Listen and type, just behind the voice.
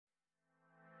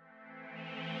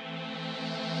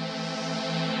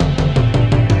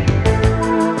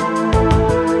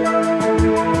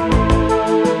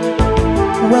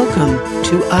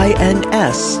to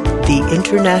INS, the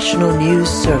International News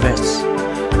Service,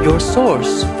 your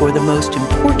source for the most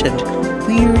important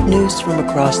queer news from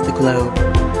across the globe.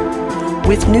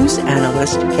 With news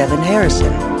analyst Kevin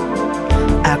Harrison,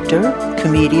 actor,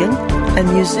 comedian,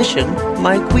 and musician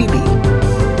Mike Wiebe,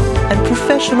 and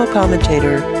professional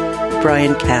commentator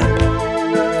Brian Camp.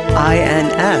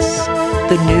 INS,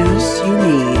 the news you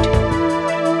need.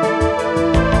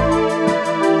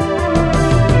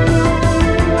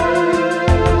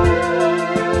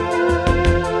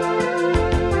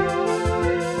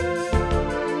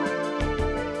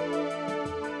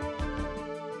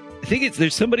 I think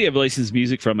there's somebody I've licensed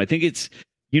music from. I think it's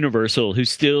Universal, who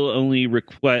still only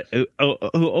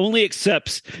who only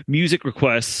accepts music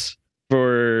requests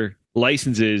for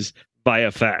licenses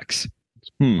via fax.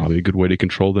 Probably a good way to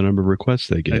control the number of requests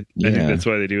they get. I think that's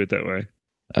why they do it that way.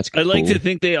 That's cool. I like to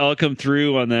think they all come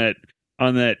through on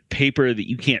that paper that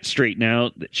you can't straighten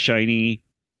out, that shiny,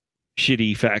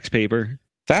 shitty fax paper.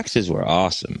 Faxes were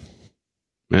awesome.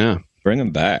 Yeah. Bring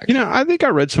them back. I think I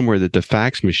read somewhere that the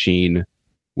fax machine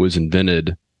was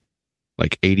invented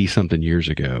like 80-something years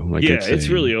ago. Like it's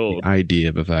really old. The idea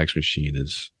of a fax machine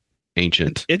is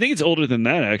ancient. I think it's older than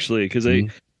that, actually, because I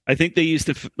think they used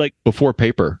to, before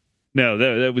paper. No,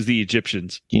 that was the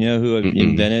Egyptians. Do you know who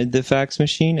invented the fax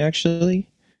machine, actually?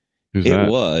 Who's it that?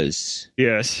 was...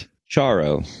 Yes.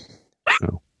 Charo.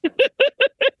 Oh.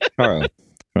 Charo.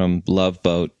 From Love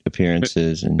Boat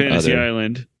appearances and Fantasy other...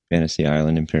 Island. Fantasy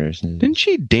Island appearances. Didn't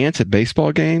she dance at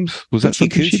baseball games? Was that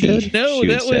something she did? No,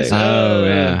 that was...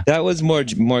 That was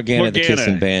Morgana the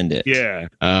Kissing Bandit. Yeah.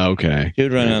 Okay. She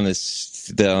would run out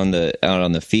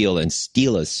on the field and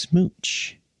steal a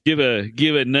smooch. Give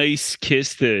a nice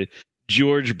kiss to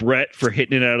George Brett for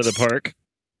hitting it out of the park.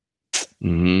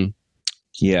 Mm-hmm.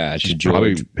 Yeah, she's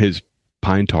probably his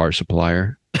pine tar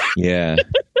supplier. Yeah.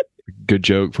 Good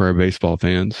joke for our baseball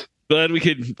fans. Glad we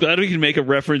could make a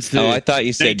reference to. Oh, I thought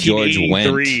you said George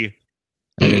Wendt.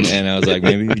 And I was like,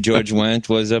 maybe George Wendt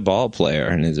was a ball player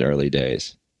in his early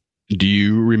days. Do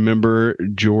you remember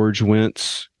George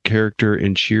Wendt's character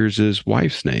in Cheers'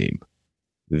 wife's name?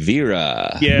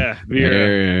 Vera. Yeah,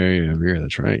 Vera. Yeah, Vera,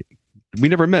 that's right. We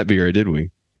never met Vera, did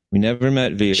we? We never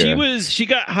met Vera. She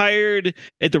got hired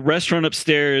at the restaurant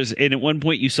upstairs, and at one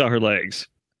point you saw her legs.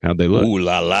 How'd they look? Ooh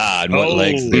la la, and what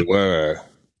legs they were.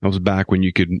 That was back when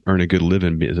you could earn a good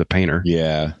living as a painter.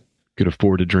 Yeah. Could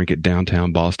afford to drink at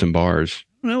downtown Boston bars.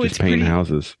 No, it's paint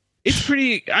houses. It's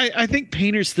pretty. I think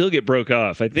painters still get broke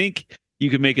off. I think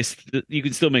you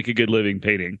can still make a good living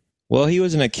painting. Well, he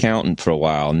was an accountant for a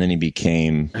while, and then he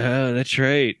became. Oh, that's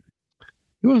right.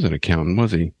 He was an accountant,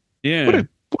 was he? Yeah.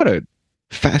 What a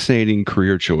fascinating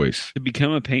career choice to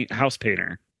become a house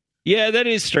painter. Yeah, that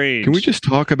is strange. Can we just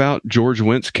talk about George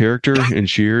Wendt's character in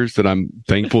Cheers? That I'm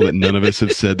thankful that none of us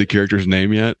have said the character's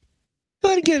name yet.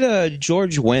 Let's get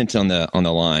George Wendt on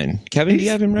the line. Kevin, do you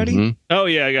have him ready? Mm-hmm. Oh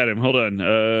yeah, I got him. Hold on.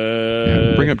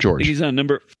 Bring up George. He's on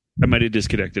number. I might have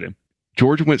disconnected him.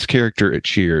 George Wendt's character at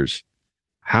Cheers.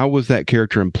 How was that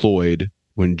character employed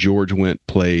when George Wendt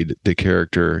played the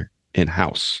character in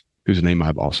House, whose name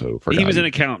I've also forgotten? He was an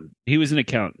accountant. He was an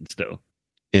accountant still.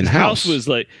 In House was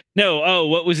like no. Oh,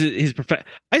 what was his profession?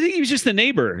 I think he was just a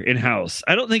neighbor in House.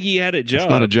 I don't think he had a job. It's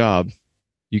not a job.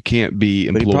 You can't be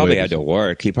employed. But he probably had to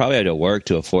work. He probably had to work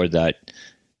to afford that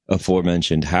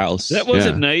aforementioned house. That was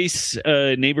a nice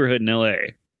neighborhood in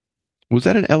L.A. Was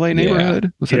that an L.A. neighborhood? Yeah.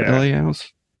 Was that an L.A. house?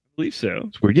 I believe so.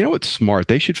 It's weird. You know what's smart?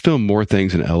 They should film more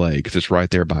things in L.A. because it's right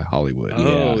there by Hollywood.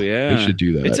 Oh yeah, they should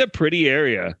do that. It's a pretty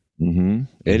area. Mm-hmm.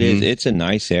 It is. It's a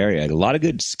nice area. A lot of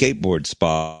good skateboard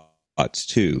spots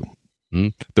too. Mm-hmm.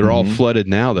 They're all flooded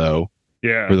now, though.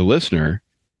 Yeah. For the listener,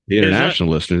 the international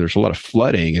listener, there's a lot of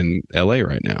flooding in L.A.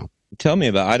 right now. Tell me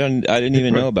about. I didn't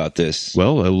even know about this.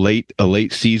 Well, a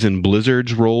late season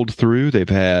blizzards rolled through. They've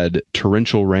had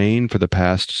torrential rain for the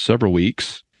past several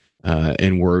weeks,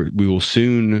 and we will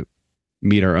soon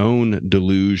meet our own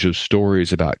deluge of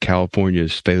stories about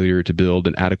California's failure to build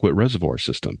an adequate reservoir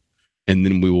system, and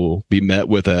then we will be met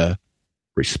with a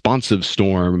responsive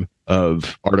storm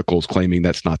of articles claiming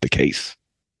that's not the case.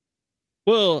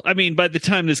 Well, I mean, by the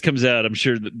time this comes out, I'm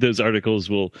sure that those articles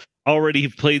will already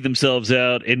have played themselves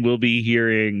out, and we'll be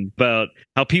hearing about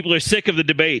how people are sick of the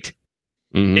debate.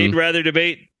 Mm-hmm. They'd rather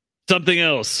debate something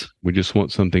else. We just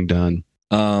want something done.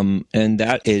 And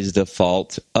that is the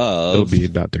fault of... It'll be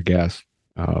about their gas.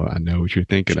 Oh, I know what you're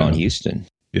thinking John of. Huston.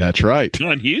 Yeah, that's right.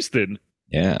 John Huston?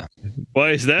 Yeah.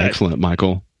 Why is that? Excellent,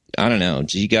 Michael. I don't know.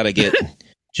 You got to get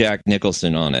Jack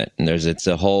Nicholson on it. And it's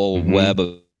a whole web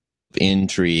of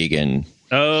intrigue and...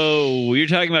 Oh, you're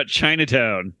talking about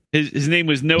Chinatown. His name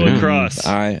was Noah Cross.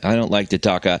 I don't like to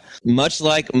talk. Much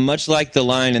like the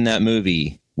line in that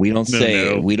movie, we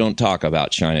don't talk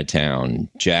about Chinatown,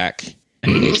 Jack.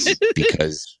 It's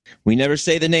because we never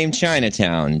say the name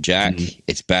Chinatown, Jack.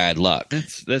 It's bad luck.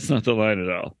 That's not the line at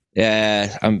all.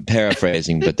 Yeah, I'm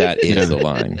paraphrasing, but that is the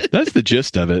line. That's the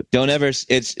gist of it. Don't ever.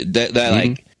 It's that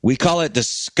like we call it the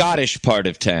Scottish part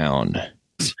of town,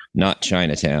 not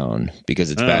Chinatown, because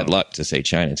it's bad luck to say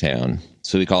Chinatown.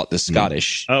 So we call it the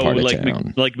Scottish part of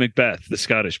town. Like Macbeth, the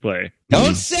Scottish play.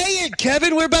 Don't say it,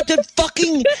 Kevin. We're about to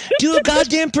fucking do a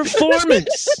goddamn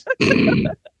performance.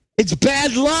 It's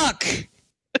bad luck.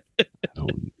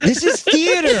 This is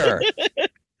theater.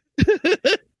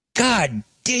 God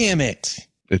damn it.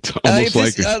 It's almost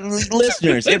like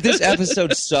listeners, if this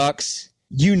episode sucks,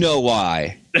 you know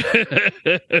why.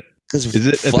 Is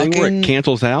it a thing where it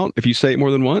cancels out if you say it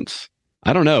more than once?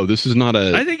 I don't know. This is not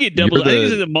a. I think it doubles. I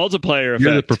think it's a multiplier effect.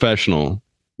 You're the professional.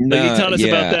 Like he taught us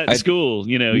about that in school.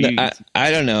 You know,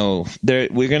 I don't know.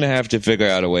 We're gonna have to figure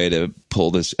out a way to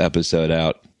pull this episode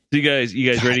out. So you guys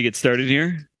ready to get started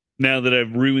here? Now that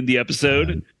I've ruined the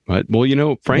episode.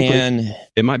 Well, frankly,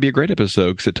 it might be a great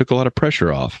episode because it took a lot of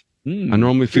pressure off. I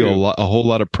normally feel a whole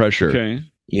lot of pressure. Okay.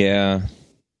 Yeah.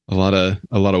 A lot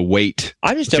of weight.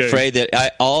 I'm just afraid that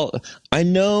I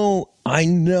know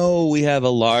we have a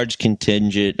large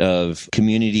contingent of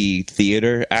community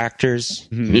theater actors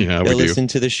that listen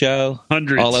to the show.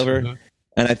 Hundreds. All over.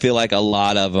 And I feel like a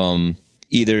lot of them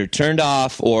either turned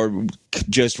off or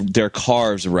just their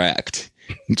cars wrecked.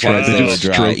 Right. They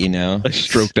just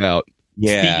stroked out.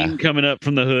 Yeah. Steam coming up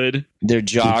from the hood. They're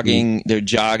jogging. They're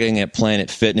jogging at Planet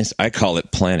Fitness. I call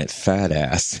it Planet Fat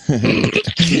Ass.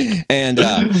 and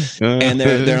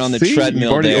they're on the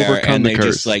treadmill there, and they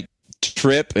just like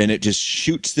trip, and it just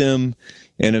shoots them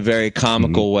in a very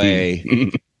comical way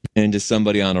into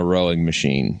somebody on a rowing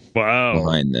machine. Wow.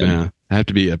 Behind them. Yeah. I have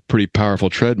to be a pretty powerful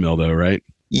treadmill, though, right?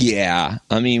 Yeah.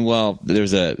 I mean, well,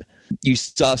 you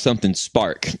saw something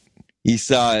spark. You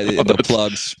saw the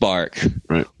plug spark.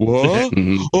 Right. What?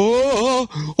 Oh,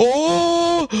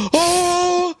 oh,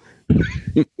 oh.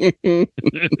 The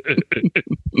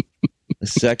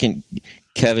second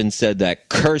Kevin said that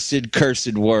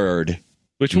cursed word.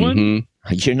 Which one?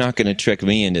 You're not going to trick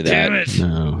me into that. Damn it.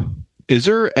 No. Is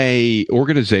there a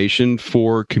organization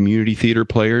for community theater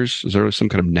players? Is there some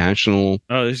kind of national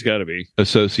there's got to be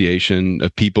association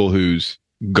of people whose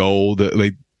goal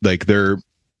that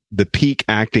the peak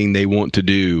acting they want to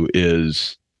do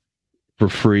is for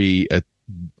free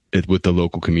with the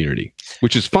local community,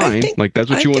 which is fine. That's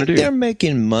what you want to do. They're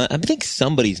making money. I think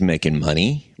somebody's making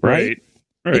money, right?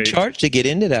 They charge to get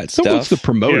into that stuff. Someone's the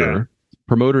promoter. Yeah.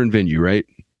 Promoter and venue, right?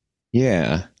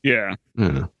 Yeah. Yeah.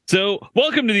 So,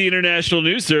 welcome to the International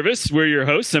News Service. We're your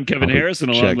hosts. I'm Kevin Harrison,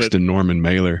 along with Norman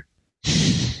Mailer.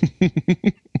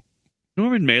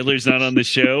 Norman Mailer's not on the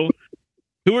show.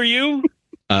 Who are you?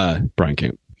 Brian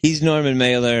Camp. He's Norman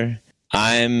Mailer.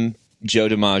 I'm Joe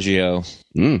DiMaggio.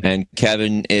 And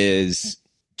Kevin is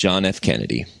John F.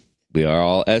 Kennedy. We are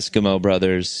all Eskimo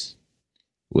brothers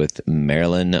with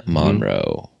Marilyn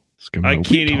Monroe. I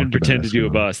can't even pretend to do a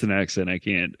Boston accent. I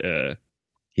can't.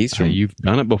 He's from. You've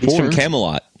done it before. He's from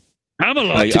Camelot.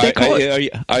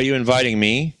 Are you inviting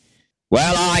me?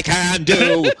 Well, I can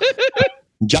do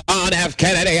John F.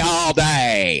 Kennedy all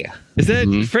day. Is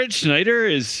that Fred Schneider?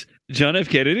 Is John F.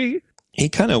 Kennedy? He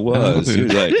kind of was. He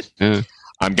was like,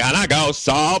 I'm gonna go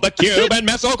solve the Cuban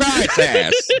Missile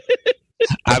Crisis.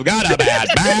 I've got a bad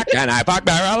back, and I fucked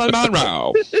Marilyn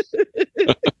Monroe.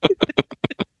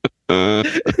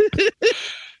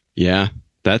 Yeah,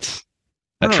 that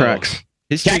tracks.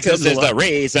 Texas is the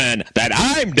reason that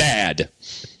I'm dead.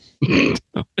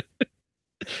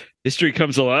 History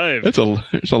comes alive.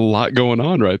 There's a lot going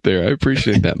on right there. I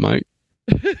appreciate that, Mike.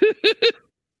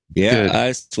 Yeah,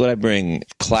 that's what I bring.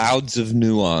 Clouds of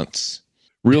nuance.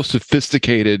 Real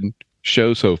sophisticated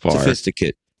show so far.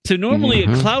 Sophisticate. So normally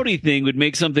a cloudy thing would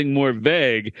make something more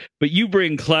vague, but you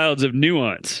bring clouds of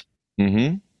nuance.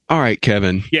 All right,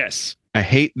 Kevin. Yes. I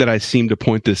hate that I seem to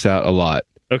point this out a lot.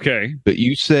 Okay. But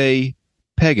you say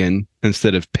pagan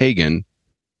instead of pagan,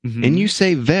 and you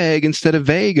say vague instead of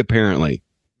vague, apparently.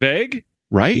 Vague?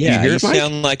 Right? Yeah, you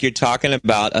sound like you're talking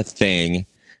about a thing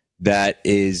that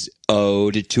is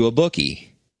owed to a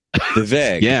bookie. The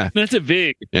veg. Yeah. That's a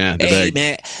vig. Yeah, the hey, veg.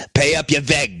 Man, pay up your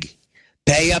veg.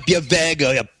 Pay up your veg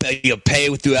or you'll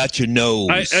pay throughout your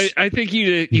nose. I think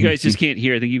you guys just can't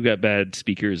hear. I think you've got bad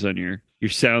speakers on your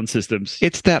sound systems.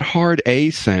 It's that hard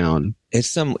A sound. It's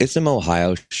some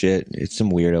Ohio shit. It's some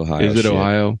weird Ohio shit. Is it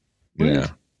Ohio? Yeah.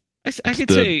 I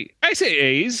say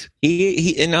A's.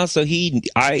 He and also he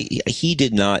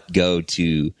did not go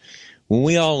to when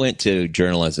we all went to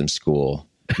journalism school,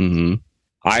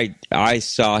 I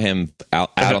saw him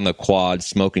out on the quad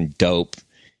smoking dope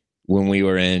when we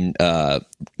were in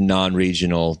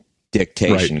non-regional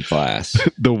dictation class.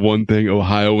 The one thing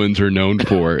Ohioans are known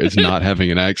for is not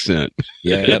having an accent.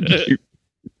 Yeah.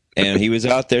 And he was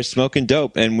out there smoking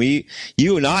dope, and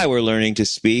you and I were learning to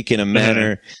speak in a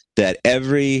manner that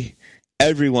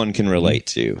everyone can relate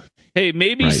to. Hey,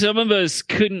 maybe some of us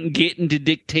couldn't get into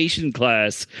dictation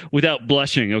class without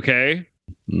blushing, okay?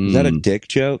 Is that a dick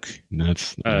joke?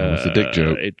 That's a dick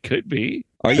joke. It could be.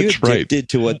 Are you addicted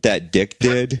to what that dick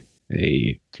did?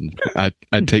 Hey, I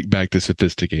take back the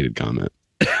sophisticated comment.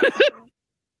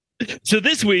 So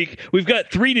this week, we've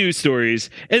got 3 news stories,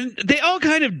 and they all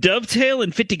kind of dovetail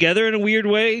and fit together in a weird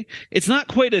way. It's not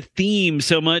quite a theme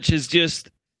so much as just,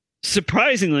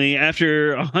 surprisingly,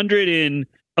 after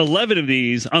 111 of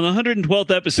these, on the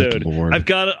 112th episode, I've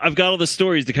got all the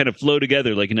stories to kind of flow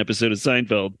together like an episode of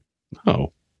Seinfeld.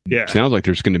 Oh. Yeah. Sounds like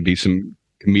there's going to be some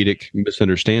comedic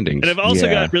misunderstandings. And I've also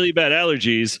got really bad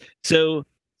allergies, so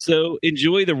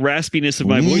enjoy the raspiness of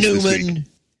my voice this week.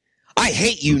 I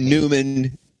hate you,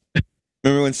 Newman.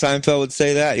 Remember when Seinfeld would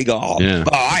say that? He'd go,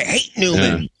 I hate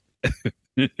Newman.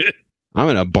 Yeah. I'm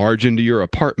going to barge into your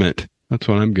apartment. That's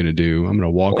what I'm going to do. I'm going to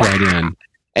walk right in.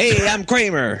 Hey, I'm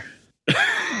Kramer.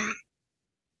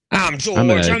 I'm George.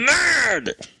 I'm nerd.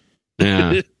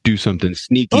 Yeah, do something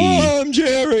sneaky. I'm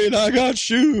Jerry, and I got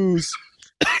shoes.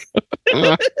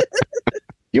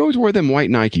 You always wore them white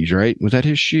Nikes, right? Was that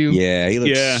his shoe? Yeah, he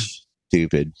looks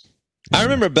stupid. I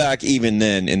remember back even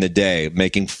then in the day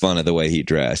making fun of the way he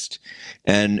dressed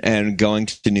and going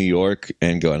to New York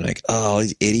and going like, oh,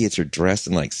 these idiots are dressed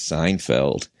in like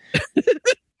Seinfeld.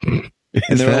 And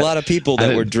there were a lot of people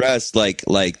that were dressed like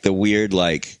the weird,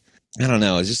 like, I don't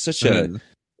know. It's just such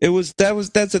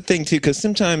that's a thing too. Cause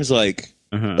sometimes like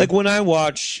when I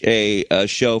watch a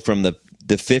show from the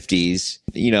 50s,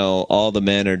 you know, all the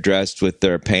men are dressed with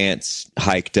their pants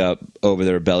hiked up over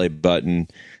their belly button.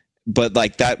 But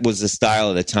like that was the style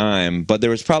of the time. But there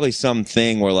was probably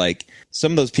something where like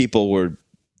some of those people were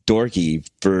dorky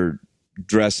for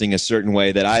dressing a certain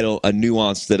way that a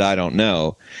nuance that I don't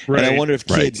know. Right. And I wonder if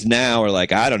kids now are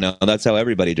like, I don't know, that's how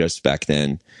everybody dressed back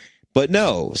then. But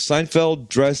no, Seinfeld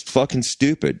dressed fucking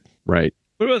stupid. Right.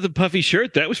 What about the puffy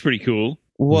shirt? That was pretty cool.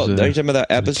 Well, are you talking about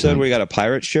that episode where he got a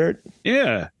pirate shirt?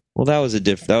 Yeah. Well, that was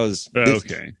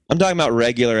okay. I'm talking about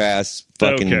regular ass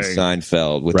fucking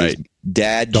Seinfeld with his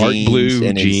dad dark jeans blue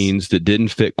and jeans that didn't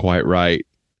fit quite right.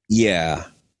 Yeah.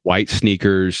 White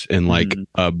sneakers and like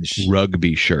a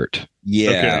rugby shirt.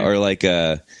 Yeah, or like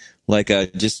a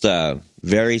just a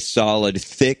very solid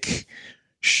thick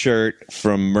shirt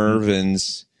from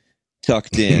Mervyn's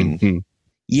tucked in.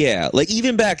 Yeah, like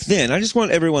even back then, I just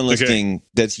want everyone listening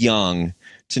that's young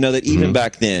to know that even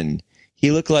back then, he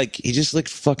just looked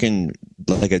fucking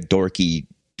like a dork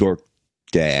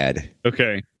dad.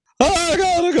 Okay. I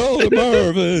gotta go to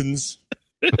Mervyn's.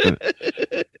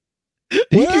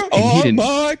 Where are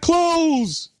my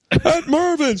clothes? At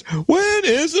Mervyn's. When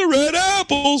is the red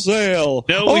apple sale?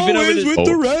 No, we've been over with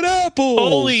the red apple.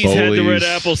 Foley's had the red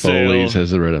apple sale. Foley's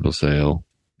has the red apple sale.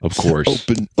 Of course.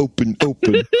 Open. open.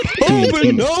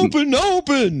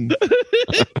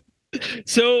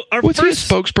 So what's his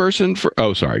spokesperson for?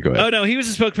 Oh, sorry. Go ahead. Oh no, he was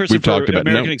a spokesperson for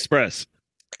American Express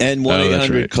and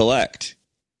 1-800 Collect.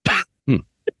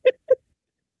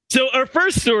 So our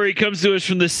first story comes to us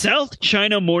from the South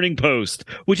China Morning Post,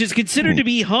 which is considered to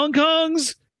be Hong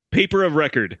Kong's paper of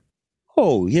record.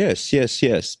 Oh yes.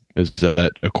 Is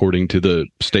that according to the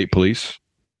state police?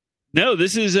 No,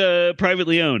 this is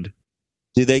privately owned.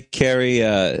 Do they carry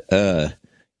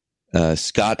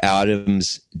Scott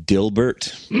Adams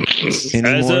Dilbert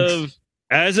anymore?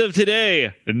 As of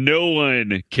today, no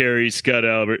one carries Scott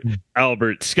Adams'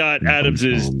 Dilbert. Scott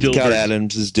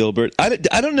Adams' Dilbert.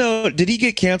 I don't know. Did he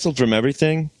get canceled from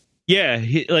everything? Yeah,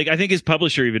 I think his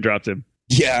publisher even dropped him.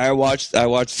 Yeah, I watched I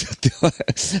watched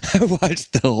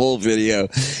the whole video.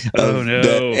 Oh no!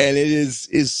 And it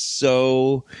is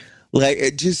so like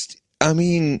it just. I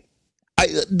mean,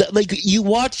 like you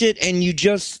watch it and you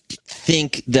just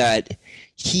think that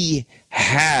he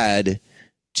had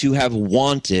to have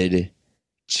wanted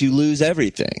to lose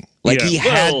everything. Like he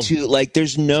had to, like,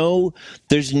 there's no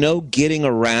getting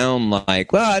around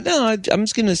like, well, no, I'm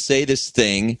just going to say this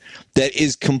thing that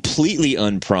is completely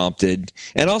unprompted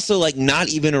and also like not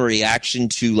even a reaction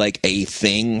to like a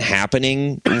thing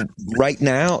happening right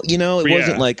now. You know, it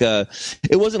wasn't like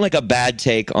a bad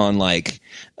take on like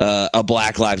a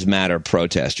Black Lives Matter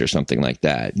protest or something like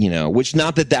that, you know, which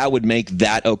not that would make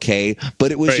that okay,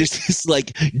 but it was just this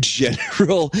like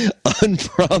general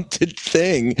unprompted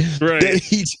thing that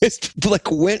he just like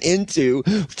went into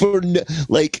for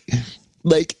like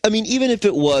I mean, even if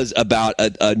it was about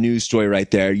a news story right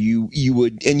there, you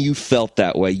would, and you felt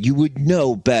that way, you would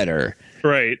know better.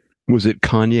 Right. Was it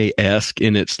Kanye-esque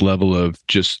in its level of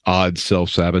just odd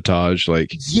self-sabotage?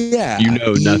 Like, yeah, you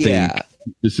know nothing. Yeah.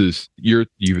 This is, you're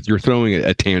throwing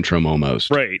a tantrum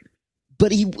almost. Right.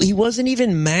 But he wasn't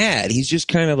even mad. He's just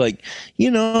kind of like,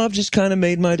 I've just kind of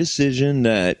made my decision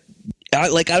that I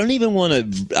don't even want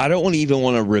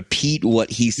to repeat what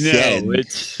he said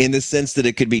in the sense that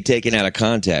it could be taken out of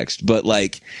context. But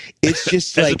like, it's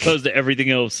just as like, opposed to everything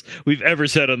else we've ever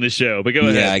said on this show. But go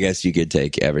ahead. Yeah, I guess you could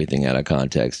take everything out of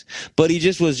context. But he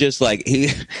just was just like,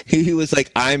 he was like,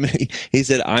 he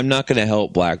said, I'm not going to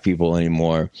help black people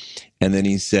anymore. And then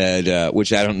he said,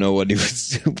 which I don't know what he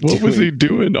was doing. What was he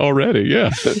doing already?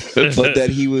 Yeah. But that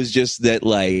he was just that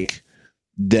like,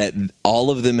 that all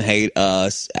of them hate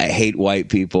us. I hate white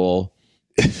people.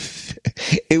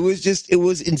 It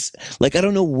was like, I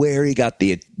don't know where he got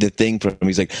the thing from.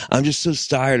 He's like, I'm just so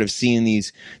tired of seeing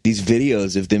these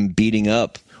videos of them beating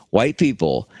up white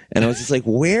people. And I was just like,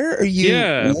 where are you?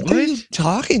 Yeah, what are you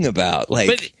talking about? Like,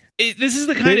 but this is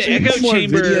the kind of echo more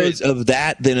chamber videos of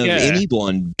that than of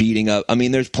anyone beating up. I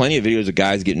mean, there's plenty of videos of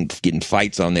guys getting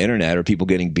fights on the internet or people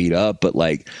getting beat up, but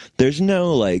like, there's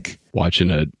no like watching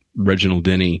a Reginald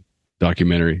Denny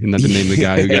documentary. Isn't that the name of the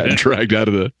guy who got dragged out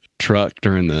of the truck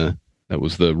during that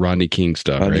was the Rodney King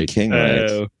stuff, Rodney right? King,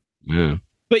 right? Yeah.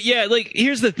 But yeah, like,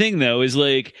 here's the thing though, is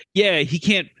like, yeah,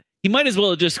 he might as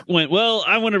well have just went, well,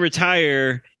 I want to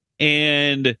retire,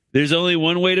 and there's only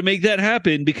one way to make that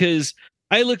happen, because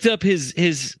I looked up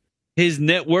his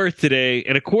net worth today,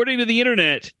 and according to the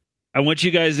internet, I want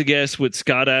you guys to guess what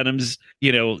Scott Adams,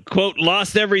 quote,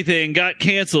 lost everything, got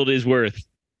canceled, is worth.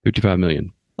 $55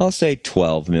 million. I'll say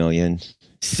 12 million.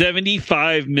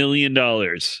 $75 million.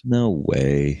 No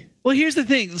way. Well, here's the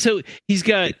thing. So he's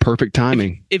got perfect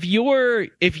timing. If you're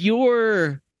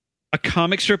a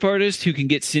comic strip artist who can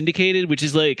get syndicated, which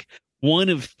is like one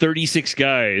of 36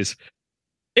 guys,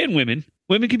 and women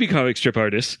can be comic strip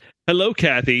artists. Hello,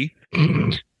 Kathy.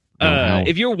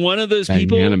 If you're one of those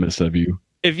people, magnanimous of you.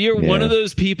 If you're one of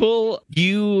those people,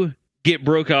 you get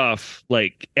broke off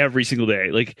like every single day.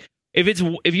 Like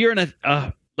if you're in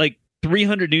a like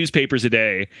 300 newspapers a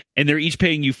day and they're each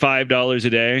paying you $5 a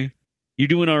day, you're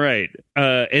doing all right.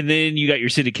 And then you got your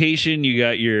syndication, you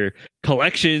got your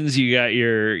collections, you got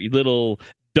your little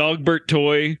Dogbert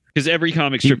toy, because every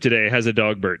comic strip today has a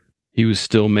Dogbert. He was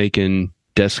still making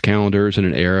desk calendars in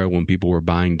an era when people were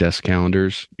buying desk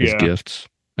calendars as gifts.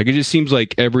 Like, it just seems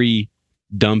like every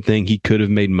dumb thing he could have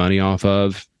made money off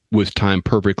of was timed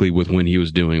perfectly with when he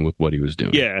was doing with what he was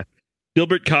doing. Yeah.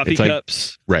 Gilbert coffee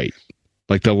cups. Right.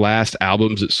 Like the last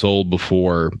albums that sold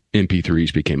before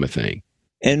MP3s became a thing.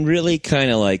 And really kind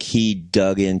of like he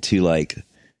dug into like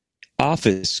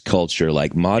office culture,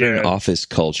 like modern office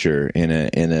culture in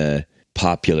a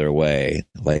popular way.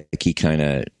 Like he kind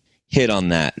of hit on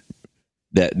that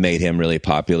made him really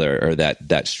popular, or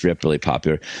that strip really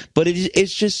popular. But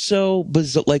it's just so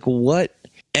bizarre. Like, what?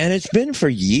 And it's been for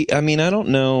years. I mean, I don't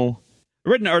know. I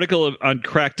read an article on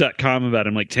crack.com about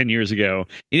him like 10 years ago.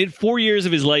 He did 4 years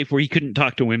of his life where he couldn't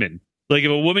talk to women. Like, if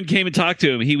a woman came and talked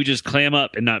to him, he would just clam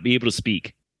up and not be able to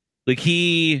speak. Like,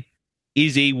 he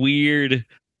is a weird,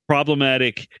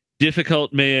 problematic,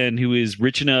 difficult man who is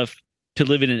rich enough to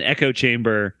live in an echo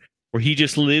chamber where he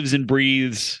just lives and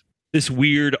breathes this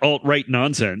weird alt-right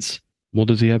nonsense. Well,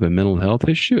 does he have a mental health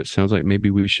issue? It sounds like maybe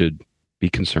we should be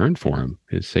concerned for him,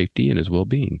 his safety and his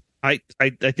well-being. I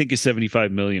think his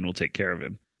 $75 million will take care of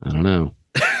him. I don't know.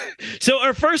 So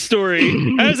our first story,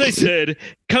 as I said,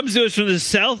 comes to us from the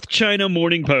South China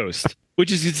Morning Post,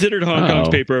 which is considered Hong Kong's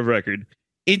paper of record.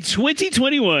 In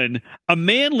 2021, a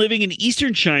man living in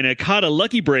eastern China caught a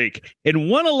lucky break and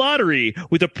won a lottery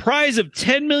with a prize of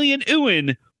 10 million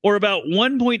yuan, or about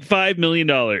 $1.5 million.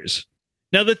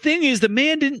 Now, the thing is, the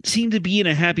man didn't seem to be in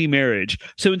a happy marriage.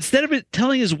 So instead of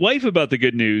telling his wife about the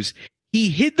good news, he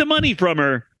hid the money from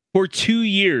her for 2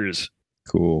 years.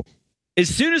 Cool. As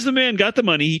soon as the man got the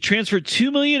money, he transferred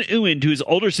 2 million yuan to his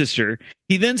older sister.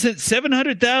 He then sent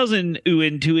 700,000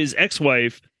 yuan to his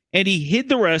ex-wife, and he hid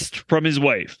the rest from his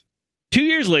wife. 2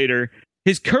 years later,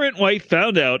 his current wife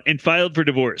found out and filed for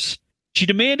divorce. She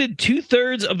demanded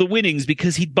 2/3 of the winnings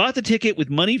because he'd bought the ticket with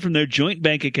money from their joint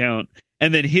bank account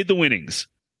and then hid the winnings.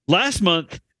 Last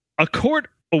month, a court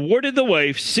awarded the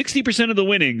wife 60% of the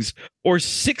winnings, or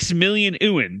 6 million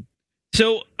yuan.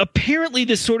 So apparently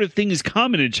this sort of thing is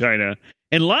common in China.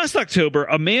 And last October,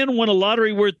 a man won a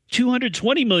lottery worth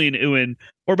 220 million yuan,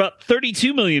 or about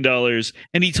 $32 million.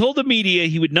 And he told the media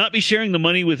he would not be sharing the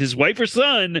money with his wife or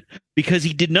son because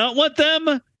he did not want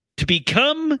them to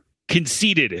become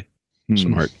conceited.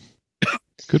 Smart.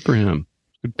 Good for him.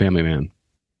 Good family man.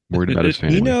 Worried about his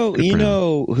family. You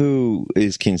know who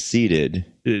is conceited?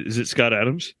 Is it Scott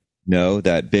Adams? No,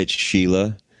 that bitch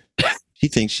Sheila. She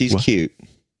thinks she's cute.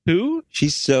 Who?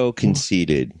 She's so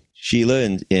conceited.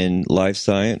 Sheila in Life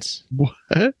Science. What?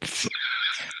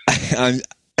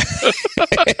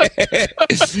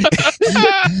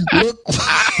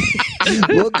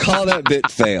 We'll call that bit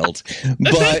failed.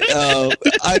 But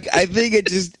I think it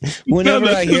just, whenever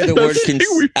I hear the word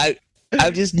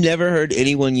I've just never heard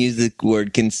anyone use the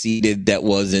word conceited that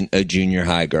wasn't a junior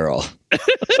high girl.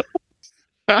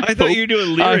 I thought you were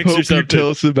doing lyrics or something. You tell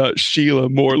us about Sheila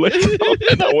more later on,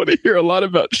 and I want to hear a lot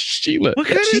about Sheila. What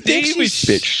kind of name is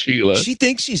bitch Sheila? She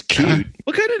thinks she's cute.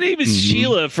 What kind of name is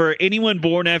Sheila for anyone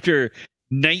born after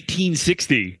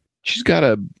 1960? She's got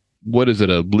a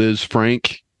Liz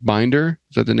Frank binder?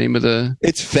 Is that the name of the?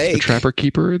 It's fake. The Trapper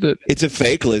Keeper. It's a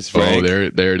fake Liz Frank. Oh,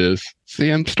 there it is. See,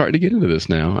 I'm starting to get into this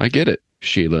now. I get it.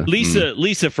 Sheila.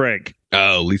 Lisa Frank.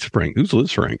 Oh, Lisa Frank. Who's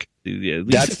Liz Frank? Yeah, Lisa.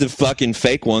 That's the fucking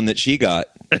fake one that she got.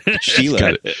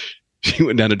 Sheila. She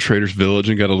went down to Trader's Village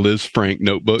and got a Liz Frank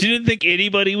notebook. She didn't think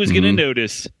anybody was going to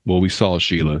notice. Well, we saw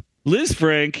Sheila. Liz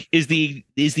Frank is the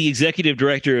executive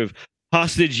director of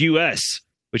Hostage US,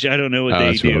 which I don't know what they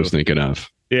that's do. What I was thinking of.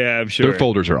 Yeah, I'm sure. Their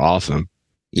folders are awesome.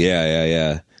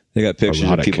 Yeah. They got pictures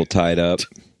of people tied up.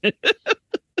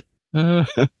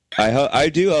 I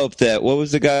do hope that. What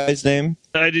was the guy's name?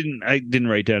 I didn't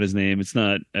write down his name. It's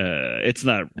not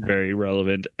very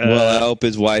relevant. Well, I hope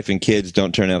his wife and kids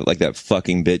don't turn out like that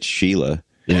fucking bitch Sheila.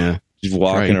 Yeah, she's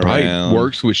walking around.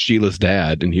 Works with Sheila's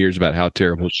dad and hears about how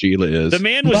terrible Sheila is. The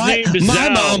man was named My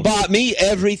mom bought me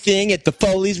everything at the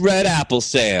Foley's Red Apple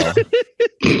sale.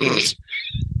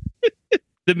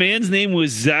 The man's name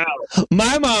was Zhao.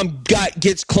 My mom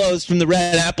gets clothes from the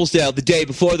Red Apple sale the day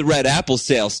before the Red Apple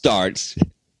sale starts.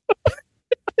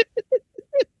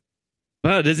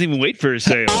 Wow, it doesn't even wait for a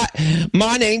sale.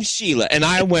 My name's Sheila, and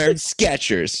I'm wearing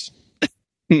Skechers.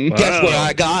 Wow. Guess where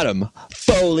I got them?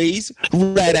 Foley's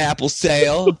Red Apple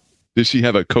sale. Does she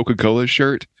have a Coca-Cola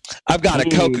shirt? I've got a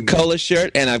Coca-Cola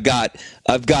shirt, and I've got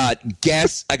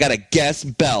Guess. I got a Guess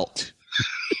belt.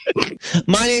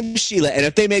 My name's Sheila, and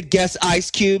if they made Guess ice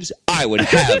cubes, I would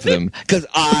have them because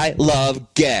I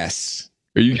love Guess.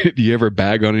 Do you ever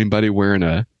bag on anybody wearing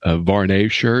a Varney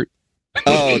shirt?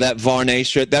 Oh, that Varney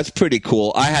shirt. That's pretty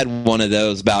cool. I had one of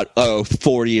those about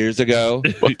 4 years ago.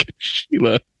 Fucking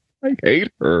Sheila. I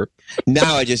hate her.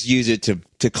 Now I just use it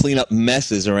to clean up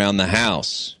messes around the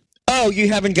house. Oh, you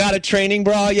haven't got a training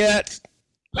bra yet?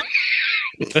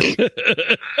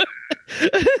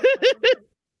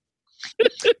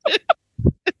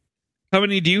 How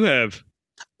many do you have?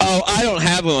 Oh, I don't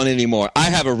have one anymore. I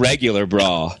have a regular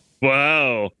bra.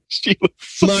 Wow.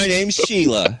 My name's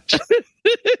Sheila.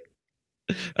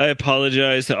 I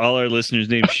apologize to all our listeners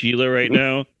named Sheila right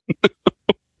now.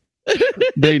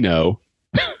 They know.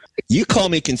 You call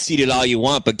me conceited all you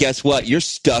want, but guess what? You're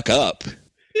stuck up.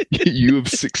 You have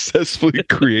successfully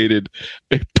created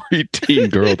a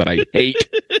preteen girl that I hate.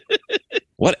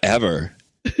 Whatever.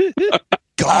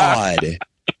 God.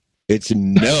 It's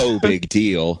no big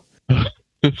deal.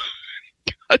 God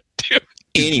damn.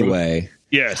 Anyway.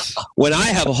 Yes. When I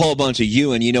have a whole bunch of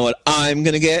you, and you know what I'm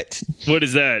going to get? What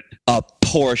is that? A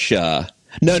Porsche.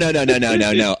 No.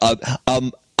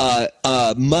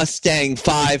 A Mustang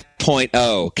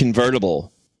 5.0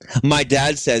 convertible. My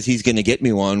dad says he's going to get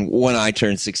me one when I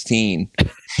turn 16.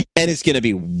 And it's going to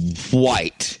be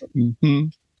white. Mm-hmm.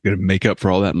 Going to make up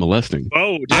for all that molesting.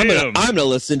 Oh, damn. I'm going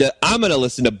to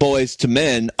listen to Boys to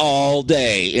Men all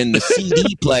day in the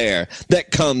CD player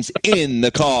that comes in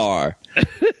the car.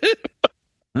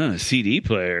 CD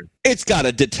player. It's got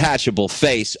a detachable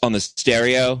face on the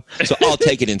stereo, so I'll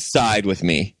take it inside with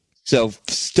me. So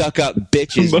stuck up poor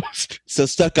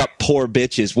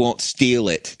bitches won't steal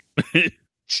it. It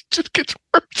just gets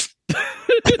worse.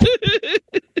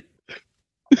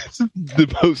 This is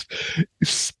the most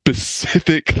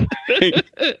specific thing.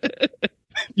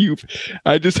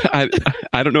 I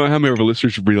don't know how many of our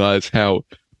listeners realize how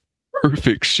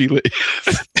perfect Sheila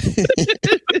is.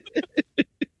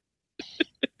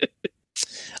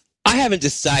 I haven't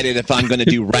decided if I'm going to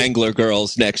do Wrangler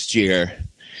Girls next year.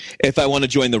 If I want to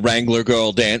join the Wrangler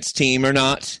Girl dance team or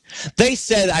not. They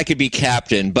said I could be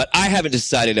captain, but I haven't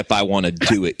decided if I want to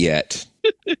do it yet.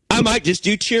 I might just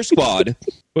do cheer squad.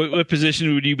 What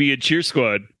position would you be in cheer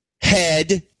squad?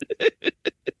 Head.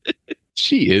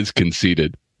 She is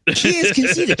conceited. She is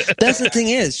conceited. That's the thing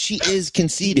is, she is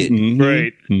conceited. Mm-hmm.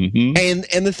 Right. Mm-hmm.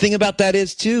 And the thing about that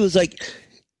is too, is like,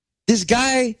 this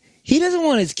guy, he doesn't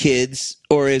want his kids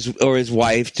or his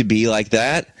wife to be like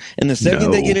that. And the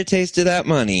second they get a taste of that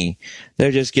money,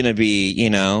 they're just going to be,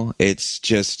 it's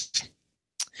just,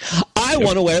 I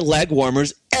want to wear leg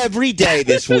warmers every day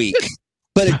this week,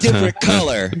 but a different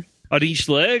color. On each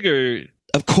leg, or?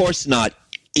 Of course not,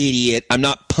 idiot. I'm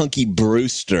not Punky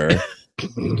Brewster.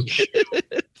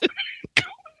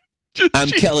 I'm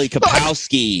Kelly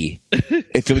Kapowski,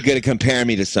 if you're going to compare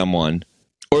me to someone.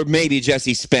 Or maybe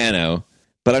Jesse Spano.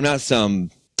 But I'm not some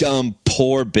dumb,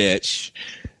 poor bitch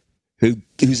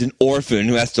who's an orphan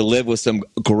who has to live with some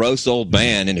gross old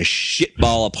man in a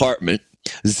shitball apartment.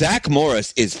 Zach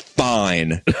Morris is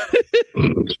fine.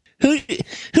 Who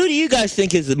do you guys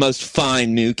think is the most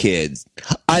fine new kid?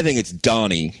 I think it's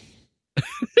Donnie.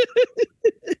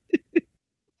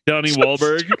 Donnie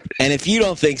Wahlberg. And if you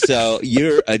don't think so,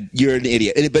 you're an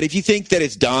idiot. But if you think that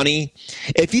it's Donnie,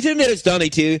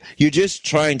 too, you're just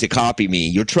trying to copy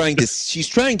me. She's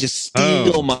trying to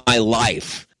steal my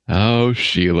life. Oh,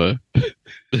 Sheila.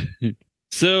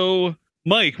 So,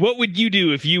 Mike, what would you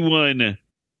do if you won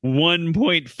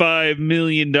 $1.5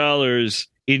 million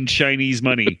in Chinese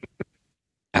money?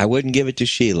 I wouldn't give it to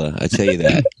Sheila. I tell you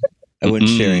that. I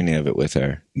wouldn't share any of it with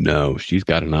her. No, she's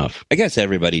got enough. I guess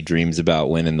everybody dreams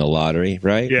about winning the lottery,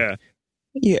 right? Yeah.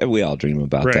 Yeah, we all dream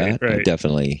about that. Right. I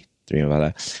definitely dream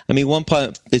about that. I mean,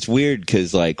 it's weird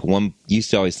because you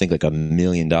used to always think like $1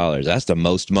 million. That's the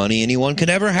most money anyone could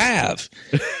ever have.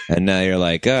 And now you're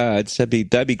like,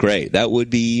 that'd be great. That would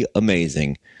be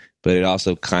amazing. But it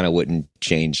also kind of wouldn't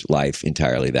change life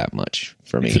entirely that much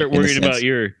for me. You start worrying about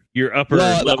your upper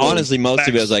level. Honestly, most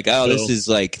of it was like, this is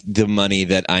like the money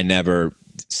that I never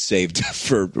saved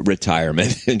for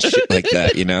retirement and shit like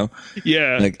that,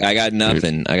 Yeah. Like I got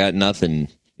nothing.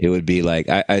 It would be like,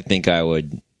 I think I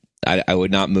would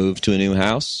not move to a new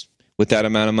house with that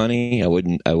amount of money. I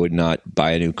would not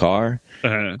buy a new car.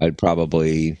 Uh-huh.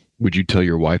 Would you tell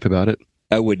your wife about it?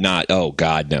 I would not. Oh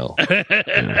God, no.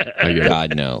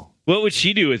 God, no. What would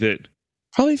she do with it?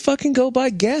 Probably fucking go buy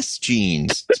Guess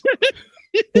jeans.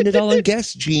 Spend it all on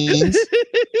Guess jeans.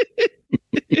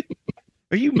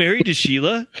 Are you married to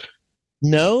Sheila?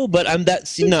 No, but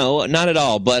no, not at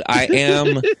all. But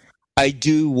I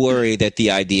do worry that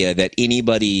the idea that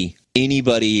anybody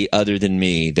other than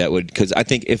me because I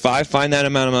think if I find that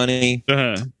amount of money,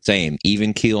 same,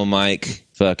 even keel Mike,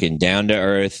 fucking down to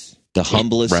earth, the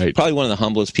humblest, probably one of the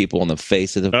humblest people on the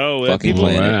face of the fucking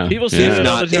planet. Yeah. People say that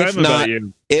all the time about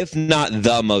you. If not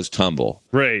the most humble.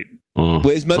 Right.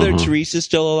 Is Mother Teresa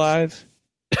still alive?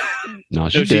 No,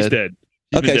 she's dead.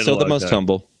 Okay, so the most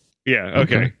humble. Yeah,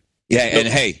 okay. Yeah, and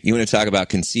hey, you want to talk about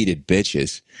conceited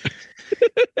bitches?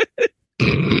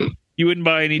 You wouldn't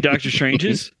buy any Doctor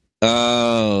Stranges?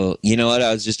 Oh, you know what?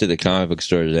 I was just at the comic book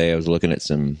store today. I was looking at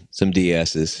some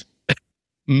DSs.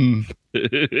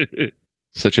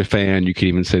 Such a fan, you can't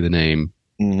even say the name.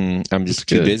 Mm-hmm. I'm just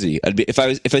too busy. If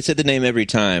I said the name every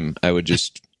time, I would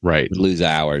just lose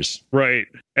hours. Right,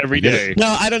 every day. No,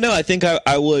 I don't know. I think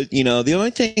I would. The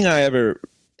only thing I ever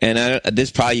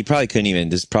this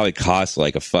probably costs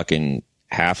like a fucking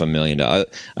 $500,000.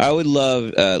 I would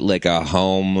love like a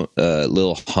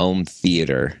little home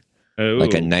theater. Oh.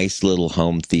 Like a nice little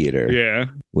home theater. Yeah.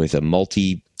 With a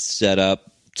multi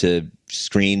setup to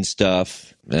screen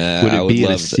stuff. Would it be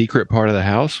in a secret part of the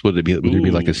house? Would there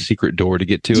be like a secret door to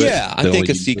get to it? Yeah, I think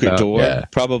a secret door. Yeah.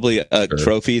 Probably a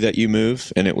trophy that you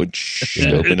move and it would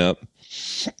open up.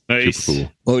 Nice.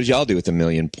 Cool. What would y'all do with $1.5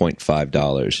 million?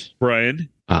 Brian?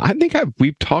 I think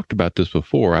we've talked about this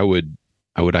before. I would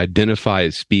identify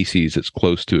a species that's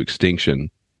close to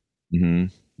extinction. Mm-hmm.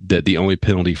 That the only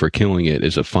penalty for killing it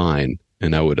is a fine,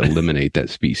 and I would eliminate that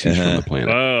species from the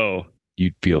planet. Oh,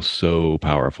 you'd feel so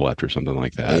powerful after something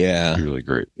like that. Yeah, it's really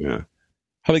great. Yeah,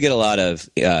 probably get a lot of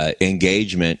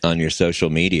engagement on your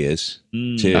social medias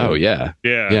too. Oh yeah.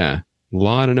 A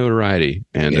lot of notoriety,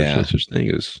 and there's no such thing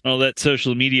as that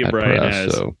social media Brian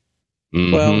has. So.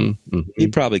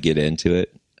 You'd probably get into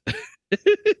it.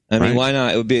 I mean, why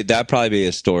not? That'd probably be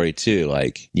a story too.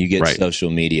 Like you get social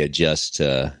media just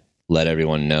to let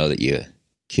everyone know that you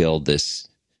killed this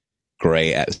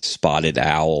gray spotted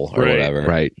owl or whatever.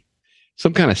 Right.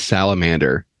 Some kind of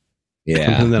salamander. Yeah.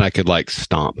 Something that I could like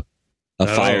stomp. A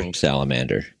fire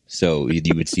salamander. So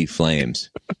you would see flames.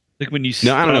 Like when you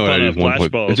I don't know what it is.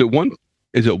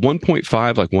 Is it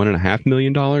 1.5, like $1.5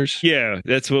 million? Yeah,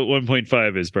 that's what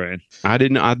 1.5 is, Brian. I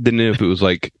didn't know if it was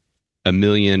like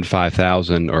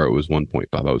 1,005,000 or it was 1.5.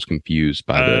 I was confused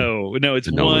by no, it's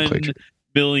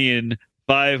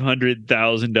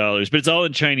 $1,500,000, but it's all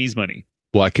in Chinese money.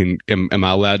 Well, am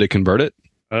I allowed to convert it?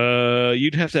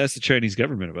 You'd have to ask the Chinese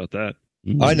government about that.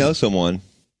 I know someone.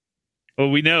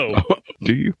 Well, we know.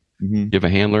 Do you? You have a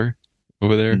handler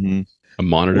over there? A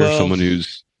monitor? Someone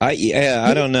who's...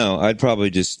 I don't know. I'd probably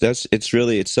just...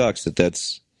 it sucks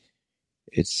that's...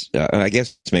 I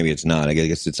guess maybe it's not. I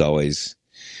guess it's always...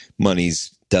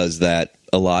 Money's does that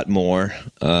a lot more.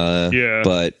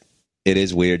 But it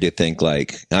is weird to think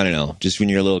like, I don't know, just when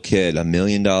you're a little kid, $1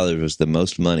 million was the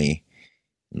most money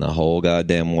in the whole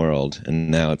goddamn world. And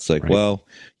now it's like, well,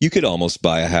 you could almost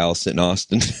buy a house in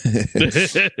Austin.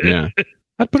 Yeah.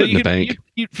 I'd put it in the bank.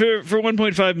 For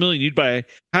 $1.5 million, you'd buy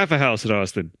half a house in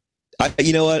Austin.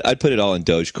 You know what? I'd put it all in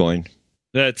Dogecoin.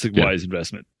 That's a wise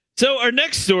investment. So our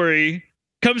next story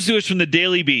comes to us from the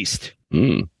Daily Beast.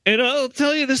 And I'll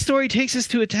tell you, this story takes us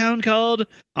to a town called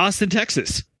Austin,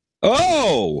 Texas.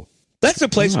 Oh, that's a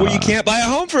place where you can't buy a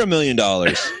home for $1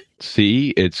 million.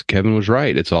 See, Kevin was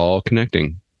right. It's all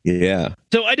connecting. Yeah.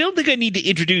 So I don't think I need to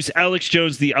introduce Alex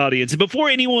Jones to the audience. And before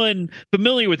anyone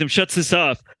familiar with him shuts this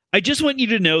off, I just want you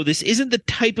to know this isn't the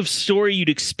type of story you'd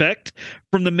expect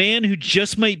from the man who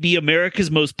just might be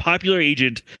America's most popular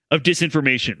agent of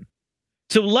disinformation.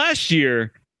 So last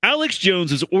year, Alex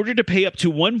Jones was ordered to pay up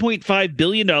to $1.5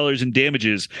 billion in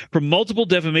damages from multiple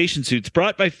defamation suits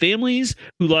brought by families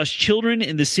who lost children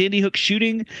in the Sandy Hook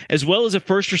shooting, as well as a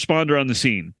first responder on the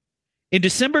scene. In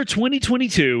December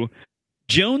 2022,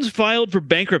 Jones filed for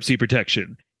bankruptcy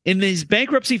protection. In his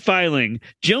bankruptcy filing,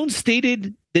 Jones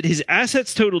stated that his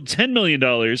assets totaled $10 million,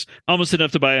 almost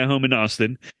enough to buy a home in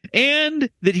Austin, and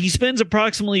that he spends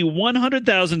approximately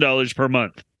 $100,000 per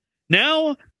month.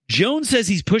 Now, Jones says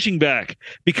he's pushing back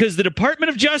because the Department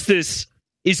of Justice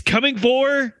is coming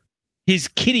for his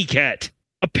kitty cat.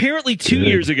 Apparently 2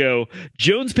 years ago,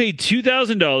 Jones paid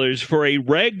 $2,000 for a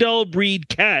ragdoll breed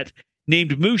cat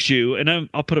named Mushu, and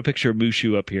I'll put a picture of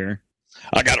Mushu up here.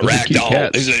 I got a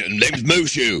ragdoll. His name's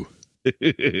Mushu.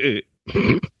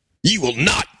 You will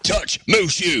not touch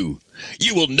Mushu.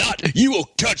 You will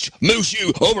touch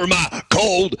Mushu over my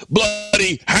cold,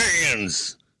 bloody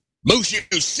hands. Mushu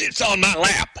sits on my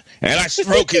lap, and I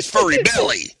stroke his furry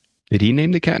belly. Did he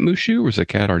name the cat Mushu, or was the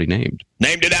cat already named?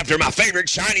 Named it after my favorite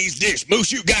Chinese dish,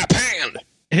 Mushu Gai Pan.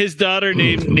 His daughter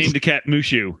named the cat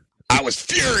Mushu. I was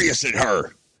furious at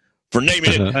her for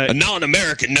naming it a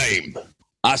non-American name.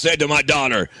 I said to my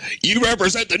daughter, you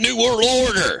represent the New World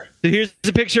Order. So here's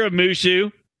a picture of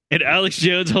Mushu, and Alex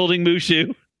Jones holding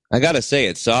Mushu. I gotta say,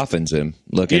 it softens him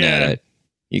looking at it.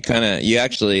 You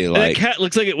actually like... That cat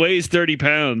looks like it weighs 30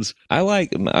 pounds.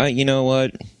 You know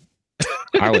what?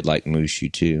 I would like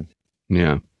Mushu too.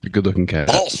 Yeah, a good-looking cat.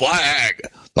 False flag!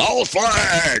 False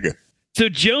flag! So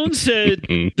Jones said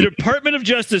the Department of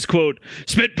Justice, quote,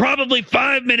 spent probably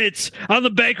 5 minutes on the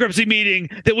bankruptcy meeting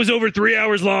that was over 3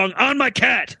 hours long on my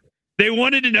cat. They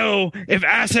wanted to know if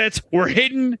assets were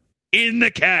hidden in the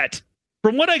cat.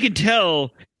 From what I can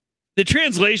tell, the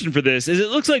translation for this is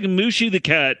it looks like Mushu the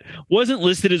cat wasn't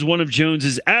listed as one of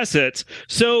Jones's assets.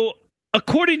 So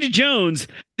according to Jones,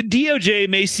 the DOJ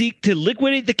may seek to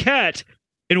liquidate the cat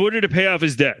in order to pay off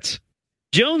his debts.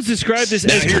 Jones described this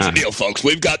as... Here's the deal, folks.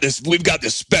 We've got this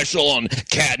special on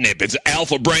catnip. It's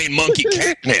alpha brain monkey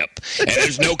catnip. And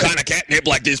there's no kind of catnip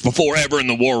like this before ever in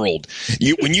the world.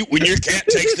 When your cat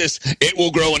takes this, it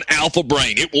will grow an alpha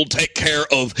brain. It will take care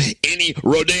of any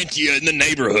rodentia in the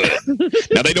neighborhood.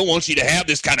 Now, they don't want you to have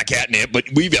this kind of catnip, but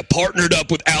we've partnered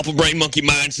up with Alpha Brain Monkey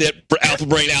Mindset for Alpha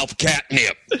Brain Alpha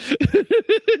Catnip.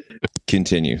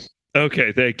 Continue.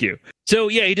 Okay, thank you. So,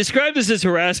 yeah, he described this as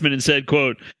harassment and said,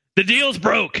 quote, the deal's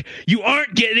broke. You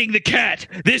aren't getting the cat.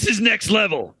 This is next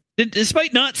level.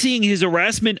 Despite not seeing his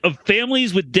harassment of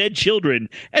families with dead children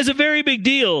as a very big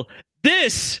deal,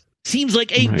 this seems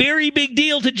like a very big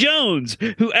deal to Jones,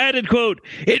 who added, quote,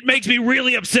 it makes me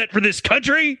really upset for this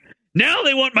country. Now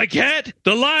they want my cat.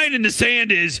 The line in the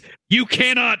sand is, you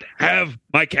cannot have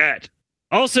my cat.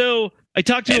 Also, I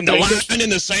talked to him. And the line in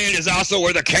the sand is also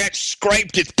where the cat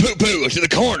scraped its poo-poo to the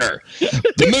corner.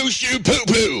 The Mushu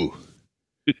poo-poo.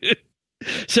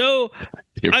 So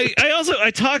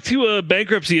I talked to a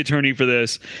bankruptcy attorney for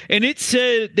this, and they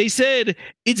said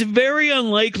it's very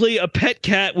unlikely a pet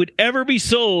cat would ever be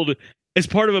sold as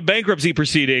part of a bankruptcy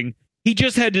proceeding. He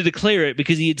just had to declare it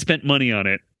because he had spent money on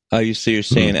it. Oh, you're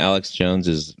saying Alex Jones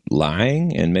is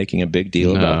lying and making a big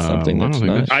deal about something that's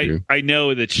not? I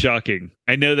know that's shocking.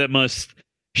 I know that must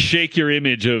shake your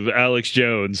image of Alex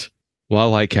Jones. Well, I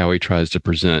like how he tries to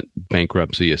present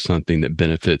bankruptcy as something that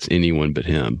benefits anyone but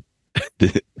him.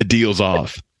 The deal's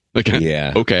off. Okay.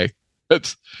 Yeah. Okay.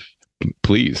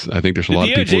 Please. I think there's a lot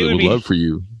of people that would love for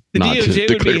you not to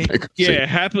declare bankruptcy. Yeah,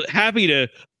 happy to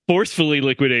forcefully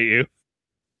liquidate you.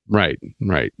 Right.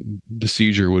 The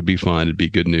seizure would be fun. It'd be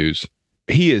good news.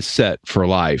 He is set for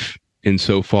life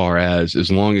insofar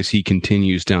as long as he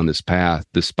continues down this path,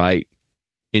 despite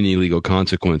any legal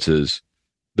consequences,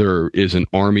 there is an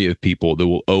army of people that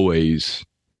will always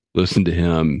listen to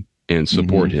him and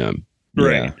support him.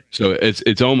 Right. Yeah. So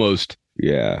it's almost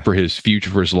for his future,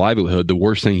 for his livelihood, the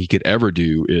worst thing he could ever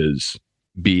do is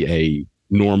be a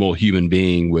normal human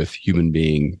being with human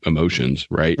being emotions,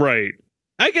 right? Right.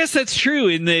 I guess that's true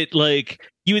in that, like,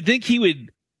 you would think he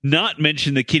would not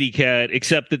mention the kitty cat,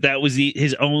 except that was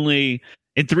his only,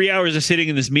 in 3 hours of sitting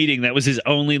in this meeting, that was his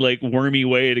only, like, wormy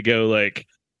way to go, like,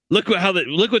 look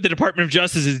what the Department of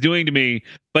Justice is doing to me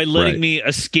by letting me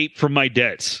escape from my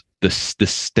debts. The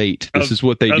state. This is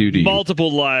what they do to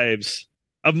multiple lives.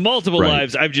 Of multiple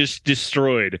lives I've just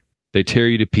destroyed. They tear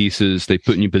you to pieces. They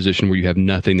put you in a position where you have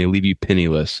nothing. They leave you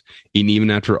penniless. And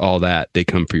even after all that, they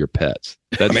come for your pets.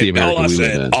 That's the America we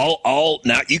live in.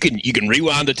 Now you can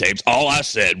rewind the tapes. All I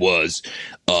said was,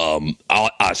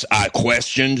 I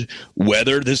questioned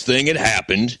whether this thing had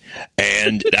happened,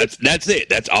 and that's it.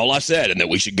 That's all I said, and that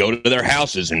we should go to their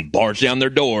houses and barge down their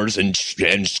doors and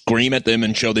scream at them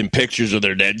and show them pictures of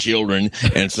their dead children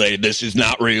and say, "This is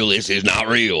not real. This is not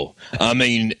real." I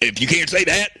mean, if you can't say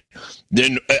that,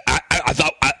 then I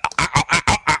thought.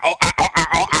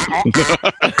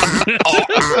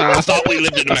 I thought we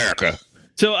lived in America.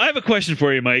 So I have a question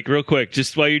for you, Mike, real quick,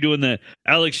 just while you're doing the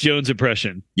Alex Jones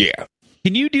impression. Yeah.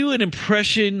 Can you do an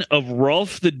impression of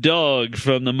Rolf the dog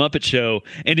from the Muppet Show?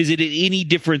 And is it any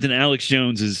different than Alex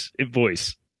Jones's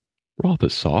voice? Rolf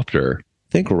is softer.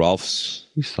 I think Rolf's...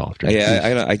 He's softer.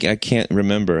 Yeah, I can't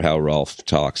remember how Rolf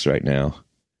talks right now.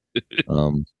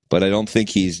 But I don't think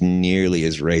he's nearly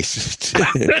as racist.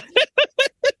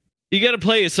 You got to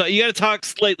play a song. You got to talk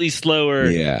slightly slower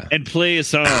and play a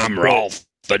song. I'm Rolf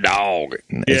the dog.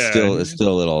 It's still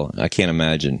a little... I can't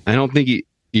imagine. I don't think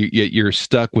you're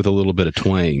stuck with a little bit of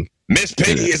twang. Miss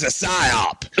Piggy is a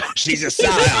psyop. She's a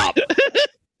psyop.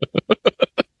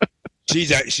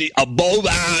 She's a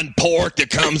bovine pork that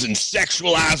comes and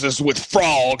sexualizes with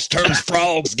frogs, turns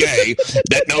frogs gay,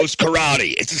 that knows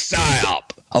karate. It's a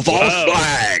psyop. A false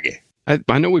flag.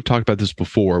 I know we've talked about this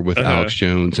before with Alex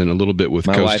Jones and a little bit with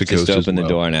My Coast wife to Coast. just opened the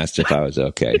door and asked if I was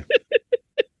okay.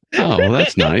 Oh, well,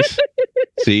 that's nice.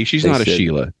 See, she's not a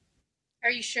Sheila.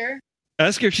 Are you sure?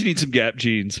 Ask her if she needs some Gap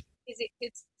jeans.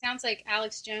 It sounds like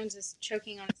Alex Jones is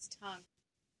choking on his tongue.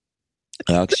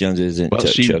 Alex Jones isn't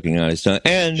choking on his tongue.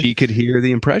 And she could hear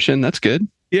the impression. That's good.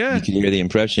 Yeah. You can hear the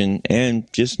impression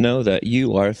and just know that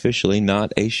you are officially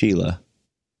not a Sheila.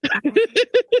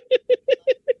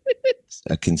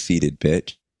 A conceited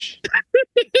bitch.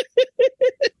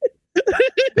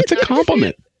 That's a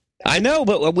compliment. I know,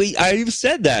 but I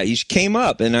said that. You came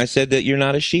up and I said that you're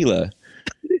not a Sheila.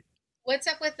 What's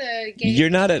up with the gay? You're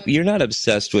not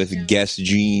obsessed with Guess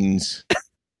jeans. I'm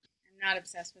not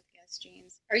obsessed with Guess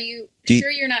jeans. Are you sure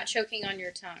you're not choking on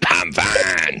your tongue? I'm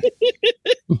fine.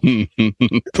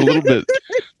 It's a little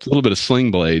bit of Sling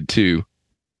Blade too.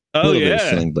 Oh, a little bit of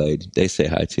Sling Blade. They say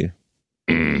hi to.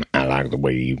 I like the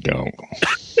way you don't.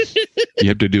 You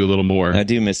have to do a little more. I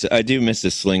do miss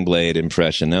a Sling Blade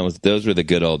impression. Those were the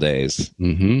good old days.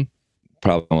 Mm-hmm.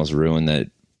 Probably almost ruined that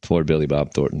poor Billy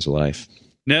Bob Thornton's life.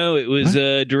 No, it was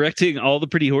directing All the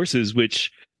Pretty Horses,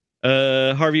 which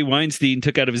Harvey Weinstein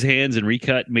took out of his hands and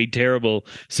recut and made terrible,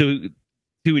 so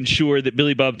to ensure that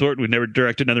Billy Bob Thornton would never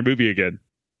direct another movie again.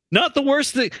 Not the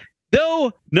worst thing,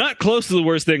 though. Not close to the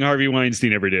worst thing Harvey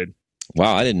Weinstein ever did.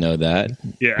 Wow, I didn't know that.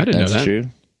 Yeah, I didn't know that. That's true.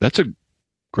 That's a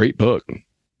great book.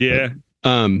 Yeah.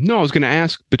 No, I was going to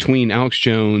ask, between Alex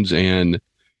Jones and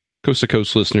Coast to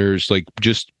Coast listeners, like,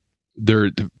 just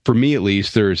there, for me at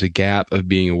least, there is a gap of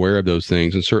being aware of those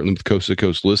things, and certainly with Coast to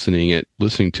Coast listening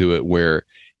to it, where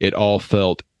it all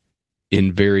felt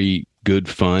in very good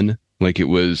fun. Like it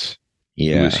was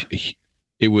even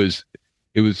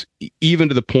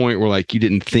to the point where, like, you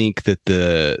didn't think that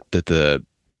the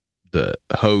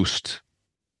host,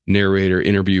 narrator,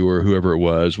 interviewer, whoever it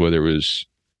was, whether it was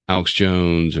Alex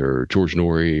Jones or George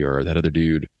Norrie or that other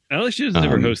dude. Alex Jones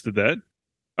never hosted that.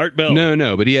 Art Bell.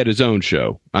 No, but he had his own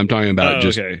show. I'm talking about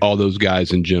all those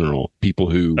guys in general, people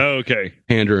who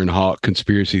pander and hawk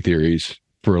conspiracy theories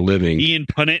for a living. Ian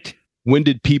Punnett. When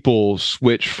did people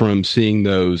switch from seeing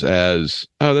those as,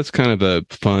 oh, that's kind of a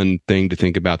fun thing to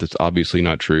think about that's obviously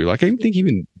not true? Like, I think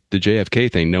even the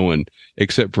JFK thing, no one,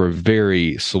 except for a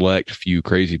very select few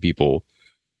crazy people,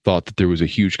 thought that there was a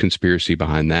huge conspiracy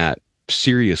behind that.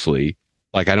 Seriously.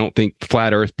 Like, I don't think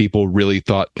flat earth people really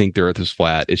think the earth is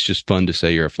flat. It's just fun to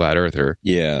say you're a flat earther.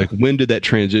 Yeah. Like, when did that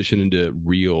transition into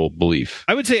real belief?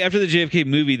 I would say after the JFK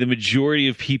movie, the majority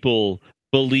of people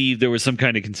believed there was some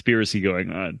kind of conspiracy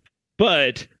going on.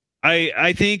 But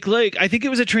I think it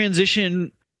was a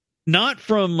transition not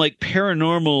from like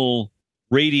paranormal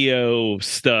radio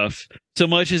stuff so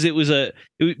much as it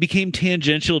became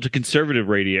tangential to conservative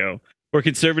radio, where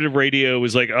conservative radio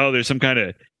was like, oh, there's some kind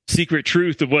of secret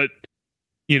truth of what,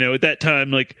 at that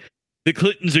time, like the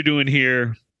Clintons are doing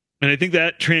here. And I think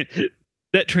that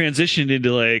transitioned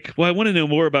into like, well, I want to know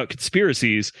more about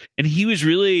conspiracies. And he was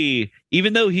really,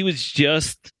 even though he was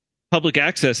just public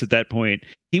access at that point,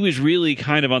 he was really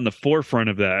kind of on the forefront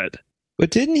of that. But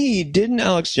didn't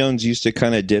Alex Jones used to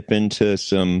kind of dip into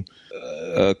some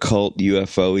occult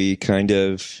UFO-y kind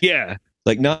of? Yeah.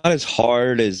 Like not as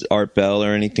hard as Art Bell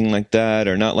or anything like that,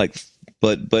 or not like,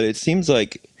 but it seems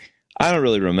like, I don't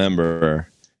really remember,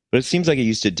 but it seems like he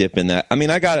used to dip in that. I mean,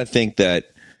 I got to think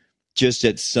that just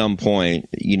at some point,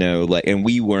 like, and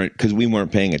we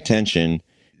weren't paying attention,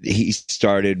 he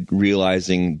started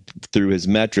realizing through his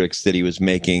metrics that he was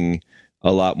making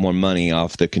a lot more money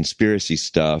off the conspiracy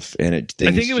stuff. And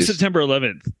I think it was September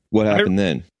 11th. What happened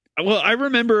then? Well, I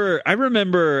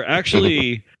remember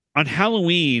actually on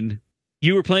Halloween,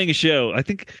 you were playing a show. I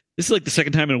think this is like the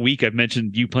second time in a week I've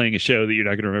mentioned you playing a show that you're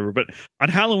not going to remember. But on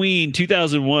Halloween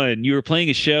 2001, you were playing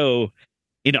a show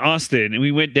in Austin, and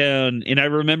we went down. And I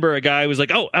remember a guy was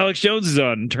like, "Oh, Alex Jones is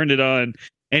on," and turned it on,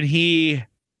 and he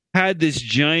had this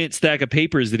giant stack of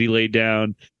papers that he laid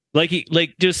down,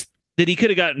 just that he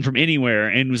could have gotten from anywhere,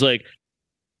 and was like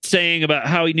saying about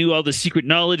how he knew all the secret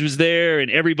knowledge was there,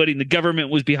 and everybody in the government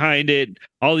was behind it,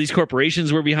 all these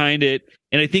corporations were behind it.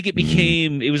 And I think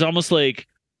it was almost like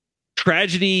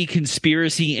tragedy,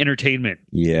 conspiracy, entertainment.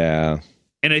 Yeah.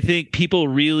 And I think people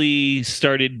really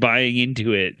started buying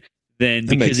into it then,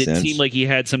 because it seemed like he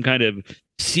had some kind of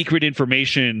secret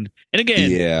information. And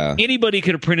again, anybody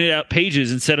could have printed out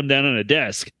pages and set them down on a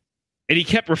desk. And he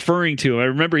kept referring to him. I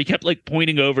remember he kept like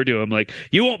pointing over to him, like,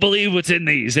 "You won't believe what's in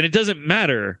these." And it doesn't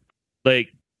matter,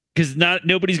 like, because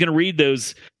nobody's going to read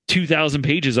those 2,000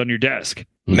 pages on your desk.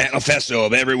 Manifesto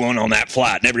of everyone on that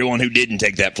flight and everyone who didn't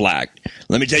take that flight.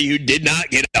 Let me tell you who did not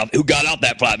get out, who got out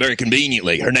that flight very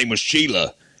conveniently. Her name was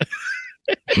Sheila.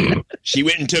 She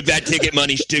went and took that ticket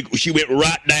money. She went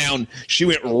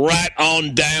right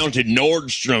on down to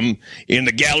Nordstrom in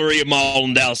the Galleria Mall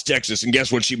in Dallas, Texas. And guess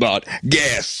what she bought?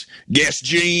 Guess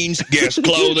jeans, Guess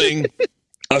clothing,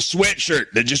 a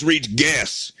sweatshirt that just reads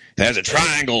Guess. It has a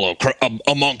triangle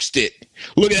amongst it.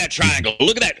 Look at that triangle.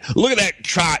 Look at that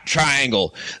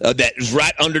triangle that is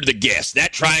right under the Guess.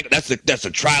 That triangle. That's a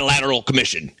trilateral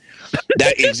commission.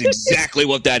 That is exactly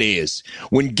what that is.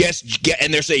 When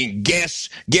and they're saying guess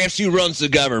who runs the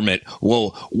government.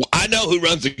 Well, I know who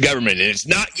runs the government, and it's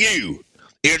not you.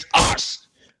 It's us,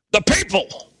 the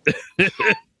people.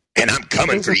 And I'm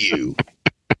coming for you.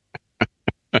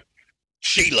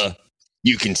 Sheila,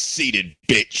 you conceited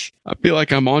bitch. I feel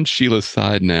like I'm on Sheila's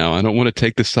side now. I don't want to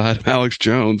take the side of Alex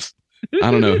Jones. I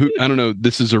don't know.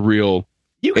 This is a real.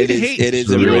 It is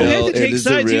a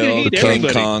real King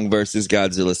Kong versus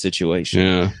Godzilla situation.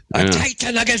 Yeah. A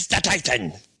Titan against a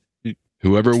Titan.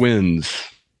 Whoever wins.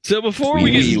 So before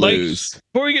we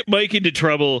get Mike into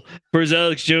trouble for his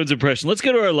Alex Jones impression, let's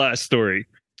go to our last story.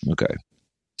 Okay.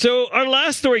 So our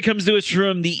last story comes to us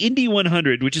from the Indy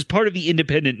 100, which is part of the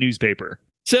Independent newspaper.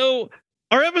 So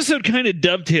our episode kind of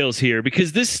dovetails here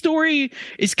because this story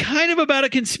is kind of about a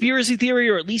conspiracy theory,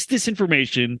 or at least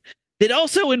disinformation, that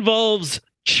also involves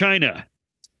China.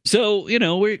 So,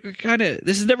 we're kind of,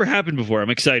 this has never happened before.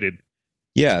 I'm excited.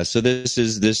 Yeah. So this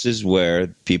is where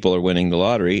people are winning the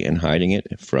lottery and hiding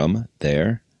it from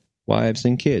their wives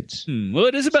and kids. Well,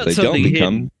 it is about so they something don't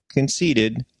become hidden.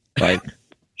 conceited like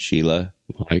Sheila,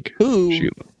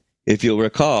 if you'll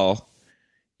recall,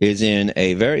 is in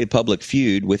a very public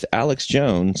feud with Alex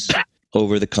Jones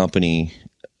over the company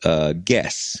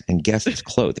Guess and Guess's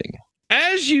clothing.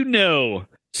 As you know,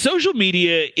 social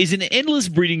media is an endless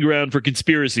breeding ground for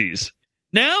conspiracies.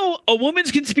 Now, a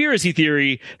woman's conspiracy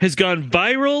theory has gone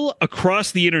viral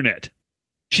across the internet.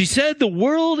 She said the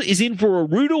world is in for a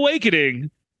rude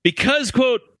awakening because,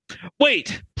 quote,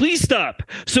 "Wait, please stop.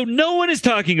 So no one is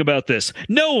talking about this.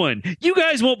 No one. You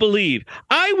guys won't believe.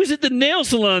 I was at the nail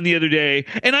salon the other day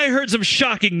and I heard some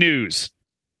shocking news."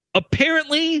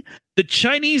 Apparently, the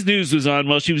Chinese news was on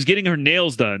while she was getting her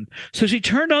nails done, so she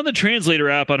turned on the translator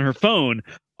app on her phone,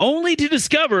 only to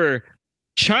discover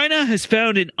China has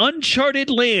found an uncharted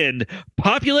land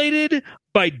populated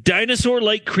by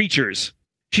dinosaur-like creatures.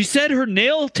 She said her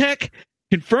nail tech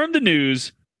confirmed the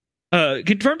news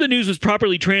was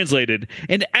properly translated,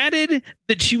 and added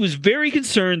that she was very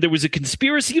concerned there was a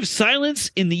conspiracy of silence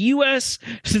in the U.S.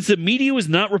 since the media was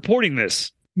not reporting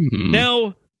this. Mm-hmm.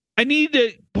 Now, I need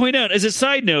to point out, as a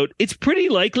side note, it's pretty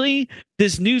likely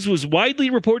This news was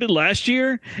widely reported last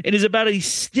year and is about a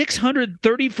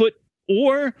 630-foot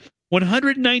or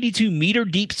 192-meter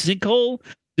deep sinkhole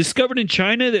discovered in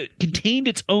China that contained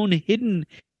its own hidden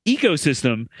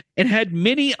ecosystem and had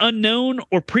many unknown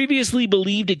or previously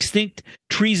believed extinct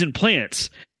trees and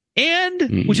plants,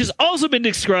 and which has also been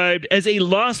described as a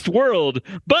lost world,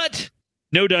 but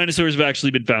no dinosaurs have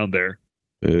actually been found there.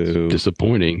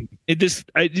 Disappointing. I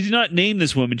did not name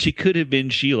this woman. She could have been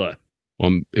Sheila.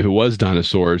 If it was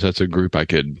dinosaurs, that's a group I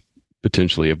could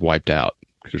potentially have wiped out.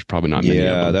 There's probably not many of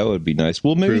them. Yeah, that would be nice.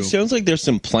 Well, maybe It sounds like there's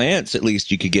some plants at least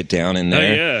you could get down in there.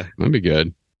 Oh, yeah. That'd be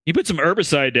good. You put some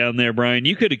herbicide down there, Brian.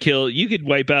 You could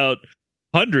wipe out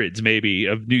hundreds maybe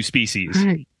of new species.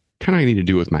 I kind of need to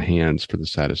do it with my hands for the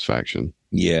satisfaction.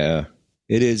 Yeah,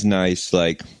 it is nice.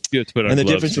 Like, you have to put on and the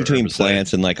gloves difference between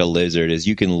plants and like a lizard is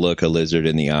you can look a lizard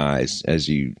in the eyes as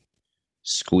you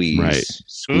squeeze,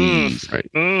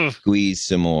 squeeze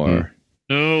some more.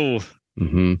 No.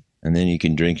 Mm-hmm. And then you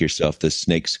can drink yourself the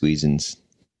snake squeezins.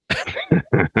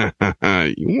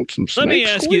 You want some snake Let me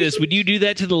ask squeezins? you this. Would you do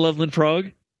that to the Loveland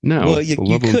frog? No. Well, you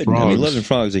couldn't. I mean, Loveland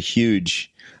frog is a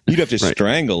huge... You'd have to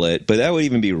strangle it, but that would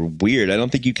even be weird. I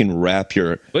don't think you can wrap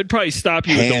your It'd probably stop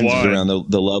you with the hands wand around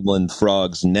the Loveland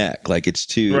frog's neck. Like, it's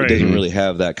too... It doesn't really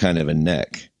have that kind of a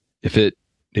neck. If it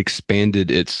expanded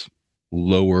its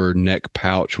lower neck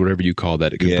pouch, whatever you call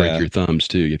that, it could break your thumbs,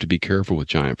 too. You have to be careful with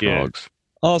giant frogs.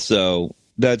 Also...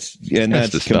 That's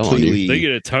completely they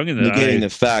get a tongue in the negating eye. the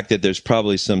fact that there's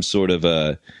probably some sort of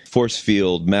a force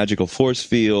field, magical force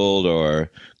field,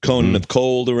 or cone of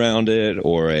cold around it,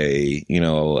 or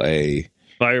a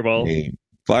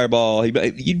fireball.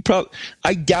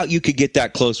 I doubt you could get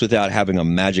that close without having a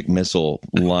magic missile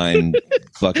line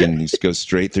fucking go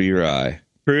straight through your eye.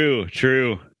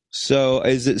 True. So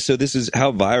this is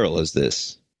how viral is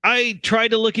this? I tried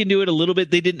to look into it a little bit.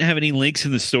 They didn't have any links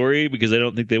in the story because I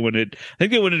think they wanted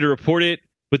to report it,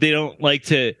 but they don't like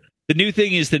to. The new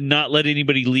thing is to not let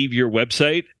anybody leave your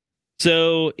website.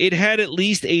 So it had at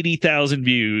least 80,000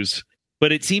 views,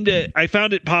 but it seemed I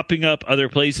found it popping up other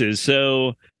places.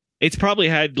 So it's probably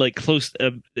had like close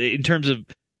in terms of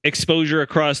exposure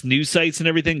across news sites and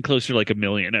everything, closer to like 1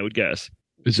 million, I would guess.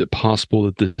 Is it possible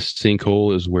that the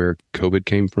sinkhole is where COVID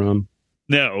came from?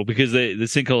 No, because the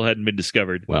sinkhole hadn't been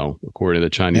discovered. Well, according to the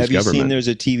Chinese government. Have you seen there's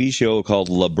a TV show called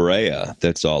La Brea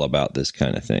that's all about this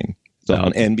kind of thing? It's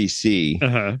on NBC.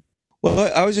 Uh-huh.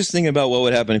 Well, I was just thinking about what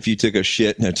would happen if you took a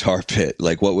shit in a tar pit.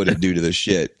 Like, what would it do to the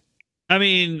shit? I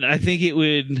mean, I think it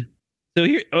would... So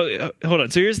here... hold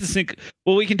on. So here's the sink...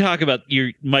 Well, we can talk about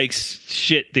your Mike's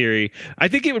shit theory. I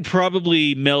think it would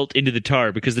probably melt into the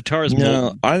tar because the tar is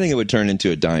molten. I think it would turn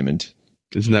into a diamond.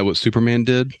 Isn't that what Superman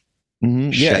did?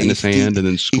 Mm-hmm. Shit in his hand and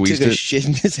then squeezed he took it. A shit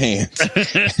in his hand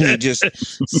and he just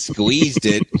squeezed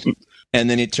it, and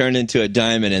then it turned into a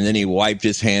diamond, and then he wiped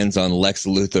his hands on Lex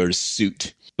Luthor's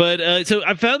suit. But so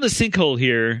I found the sinkhole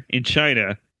here in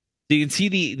China. So you can see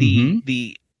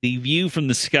the view from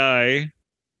the sky.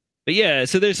 But yeah,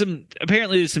 so there's some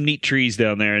neat trees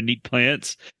down there and neat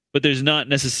plants, but there's not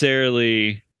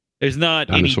necessarily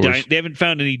any they haven't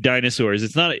found any dinosaurs.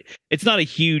 It's not a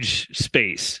huge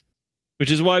space. Which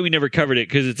is why we never covered it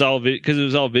because it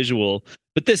was all visual.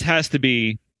 But this has to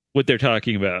be what they're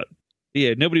talking about.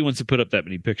 Yeah, nobody wants to put up that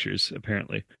many pictures,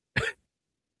 apparently.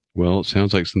 Well, it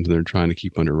sounds like something they're trying to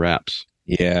keep under wraps.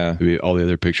 Yeah, maybe all the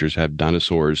other pictures have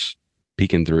dinosaurs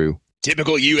peeking through.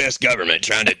 Typical U.S. government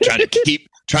trying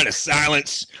to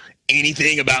silence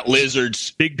anything about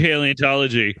lizards. Big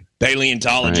paleontology, right.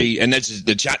 And this is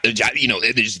the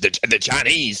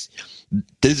Chinese.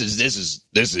 This is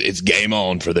it's game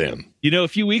on for them. A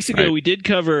few weeks ago we did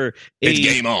cover it's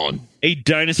game on. A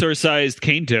dinosaur-sized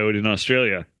cane toad in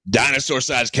Australia.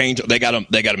 Dinosaur-sized cane toad. They got them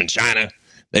in China.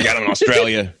 They got them in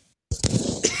Australia.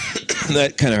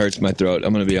 That kind of hurts my throat.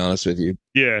 I'm going to be honest with you.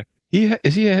 Yeah.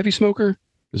 Is he a heavy smoker?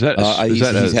 He's a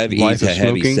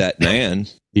heavy set man.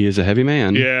 He is a heavy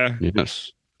man. Yeah.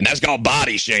 Yes. And that's called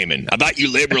body shaming. I bet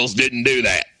you liberals didn't do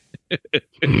that.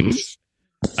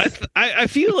 I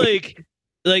feel like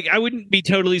I wouldn't be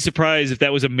totally surprised if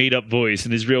that was a made up voice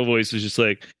and his real voice was just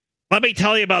like, let me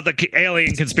tell you about the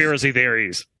alien conspiracy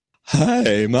theories.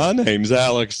 Hi, my name's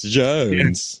Alex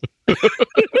Jones.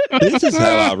 This is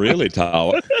how I really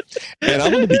talk. And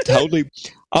I'm going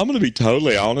to be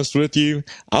totally honest with you.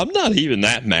 I'm not even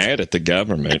that mad at the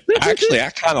government. Actually,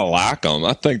 I kind of like them.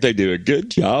 I think they do a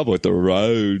good job with the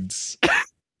roads.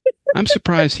 I'm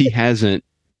surprised he hasn't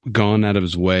gone out of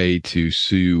his way to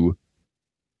sue,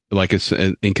 like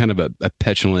in kind of a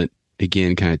petulant,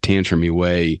 again, kind of tantrumy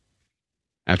way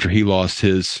after he lost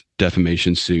his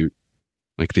defamation suit.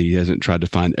 Like he hasn't tried to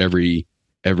find every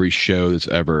show that's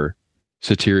ever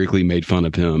satirically made fun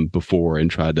of him before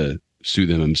and tried to sue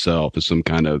them himself as some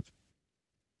kind of.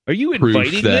 Are you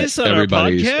inviting this on our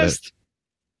podcast?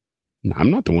 No,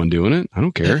 I'm not the one doing it. I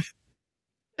don't care.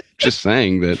 Just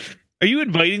saying that. Are you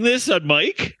inviting this on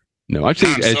Mike? No, I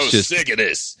think I'm it's just sick of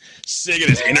this. Sick of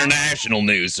this international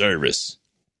news service.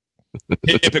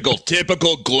 Typical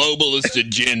globalist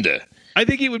agenda. I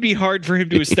think it would be hard for him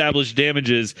to establish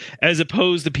damages as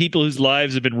opposed to people whose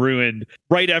lives have been ruined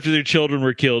right after their children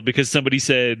were killed because somebody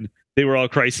said they were all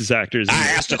crisis actors. I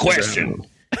asked a question.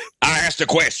 I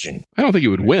don't think he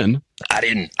would win. I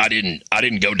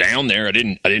didn't go down there. I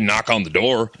didn't knock on the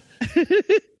door.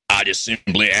 I just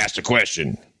simply asked a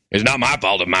question. It's not my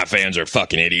fault if my fans are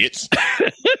fucking idiots.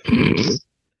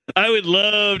 I would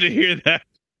love to hear that.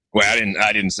 Well,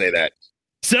 I didn't say that.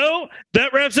 So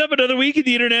that wraps up another week in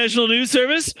the International News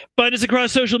Service. Find us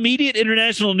across social media at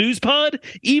International News Pod.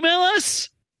 Email us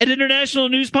at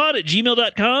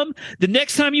internationalnewspod@gmail.com. The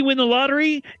next time you win the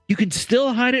lottery, you can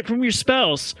still hide it from your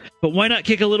spouse, but why not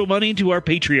kick a little money into our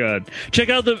Patreon? Check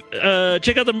out the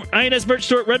INS merch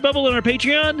store at Redbubble on our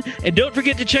Patreon, and don't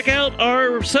forget to check out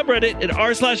our subreddit at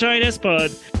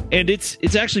r/INSpod. And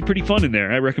it's actually pretty fun in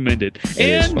there. I recommend it. It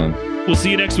is fun. We'll see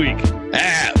you next week.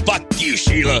 Fuck you,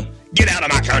 Sheila. Get out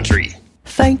of my country.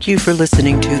 Thank you for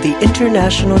listening to the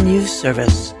International News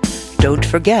Service. Don't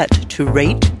forget to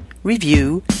rate,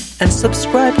 review, and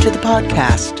subscribe to the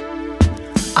podcast.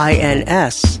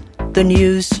 INS, the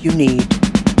news you need.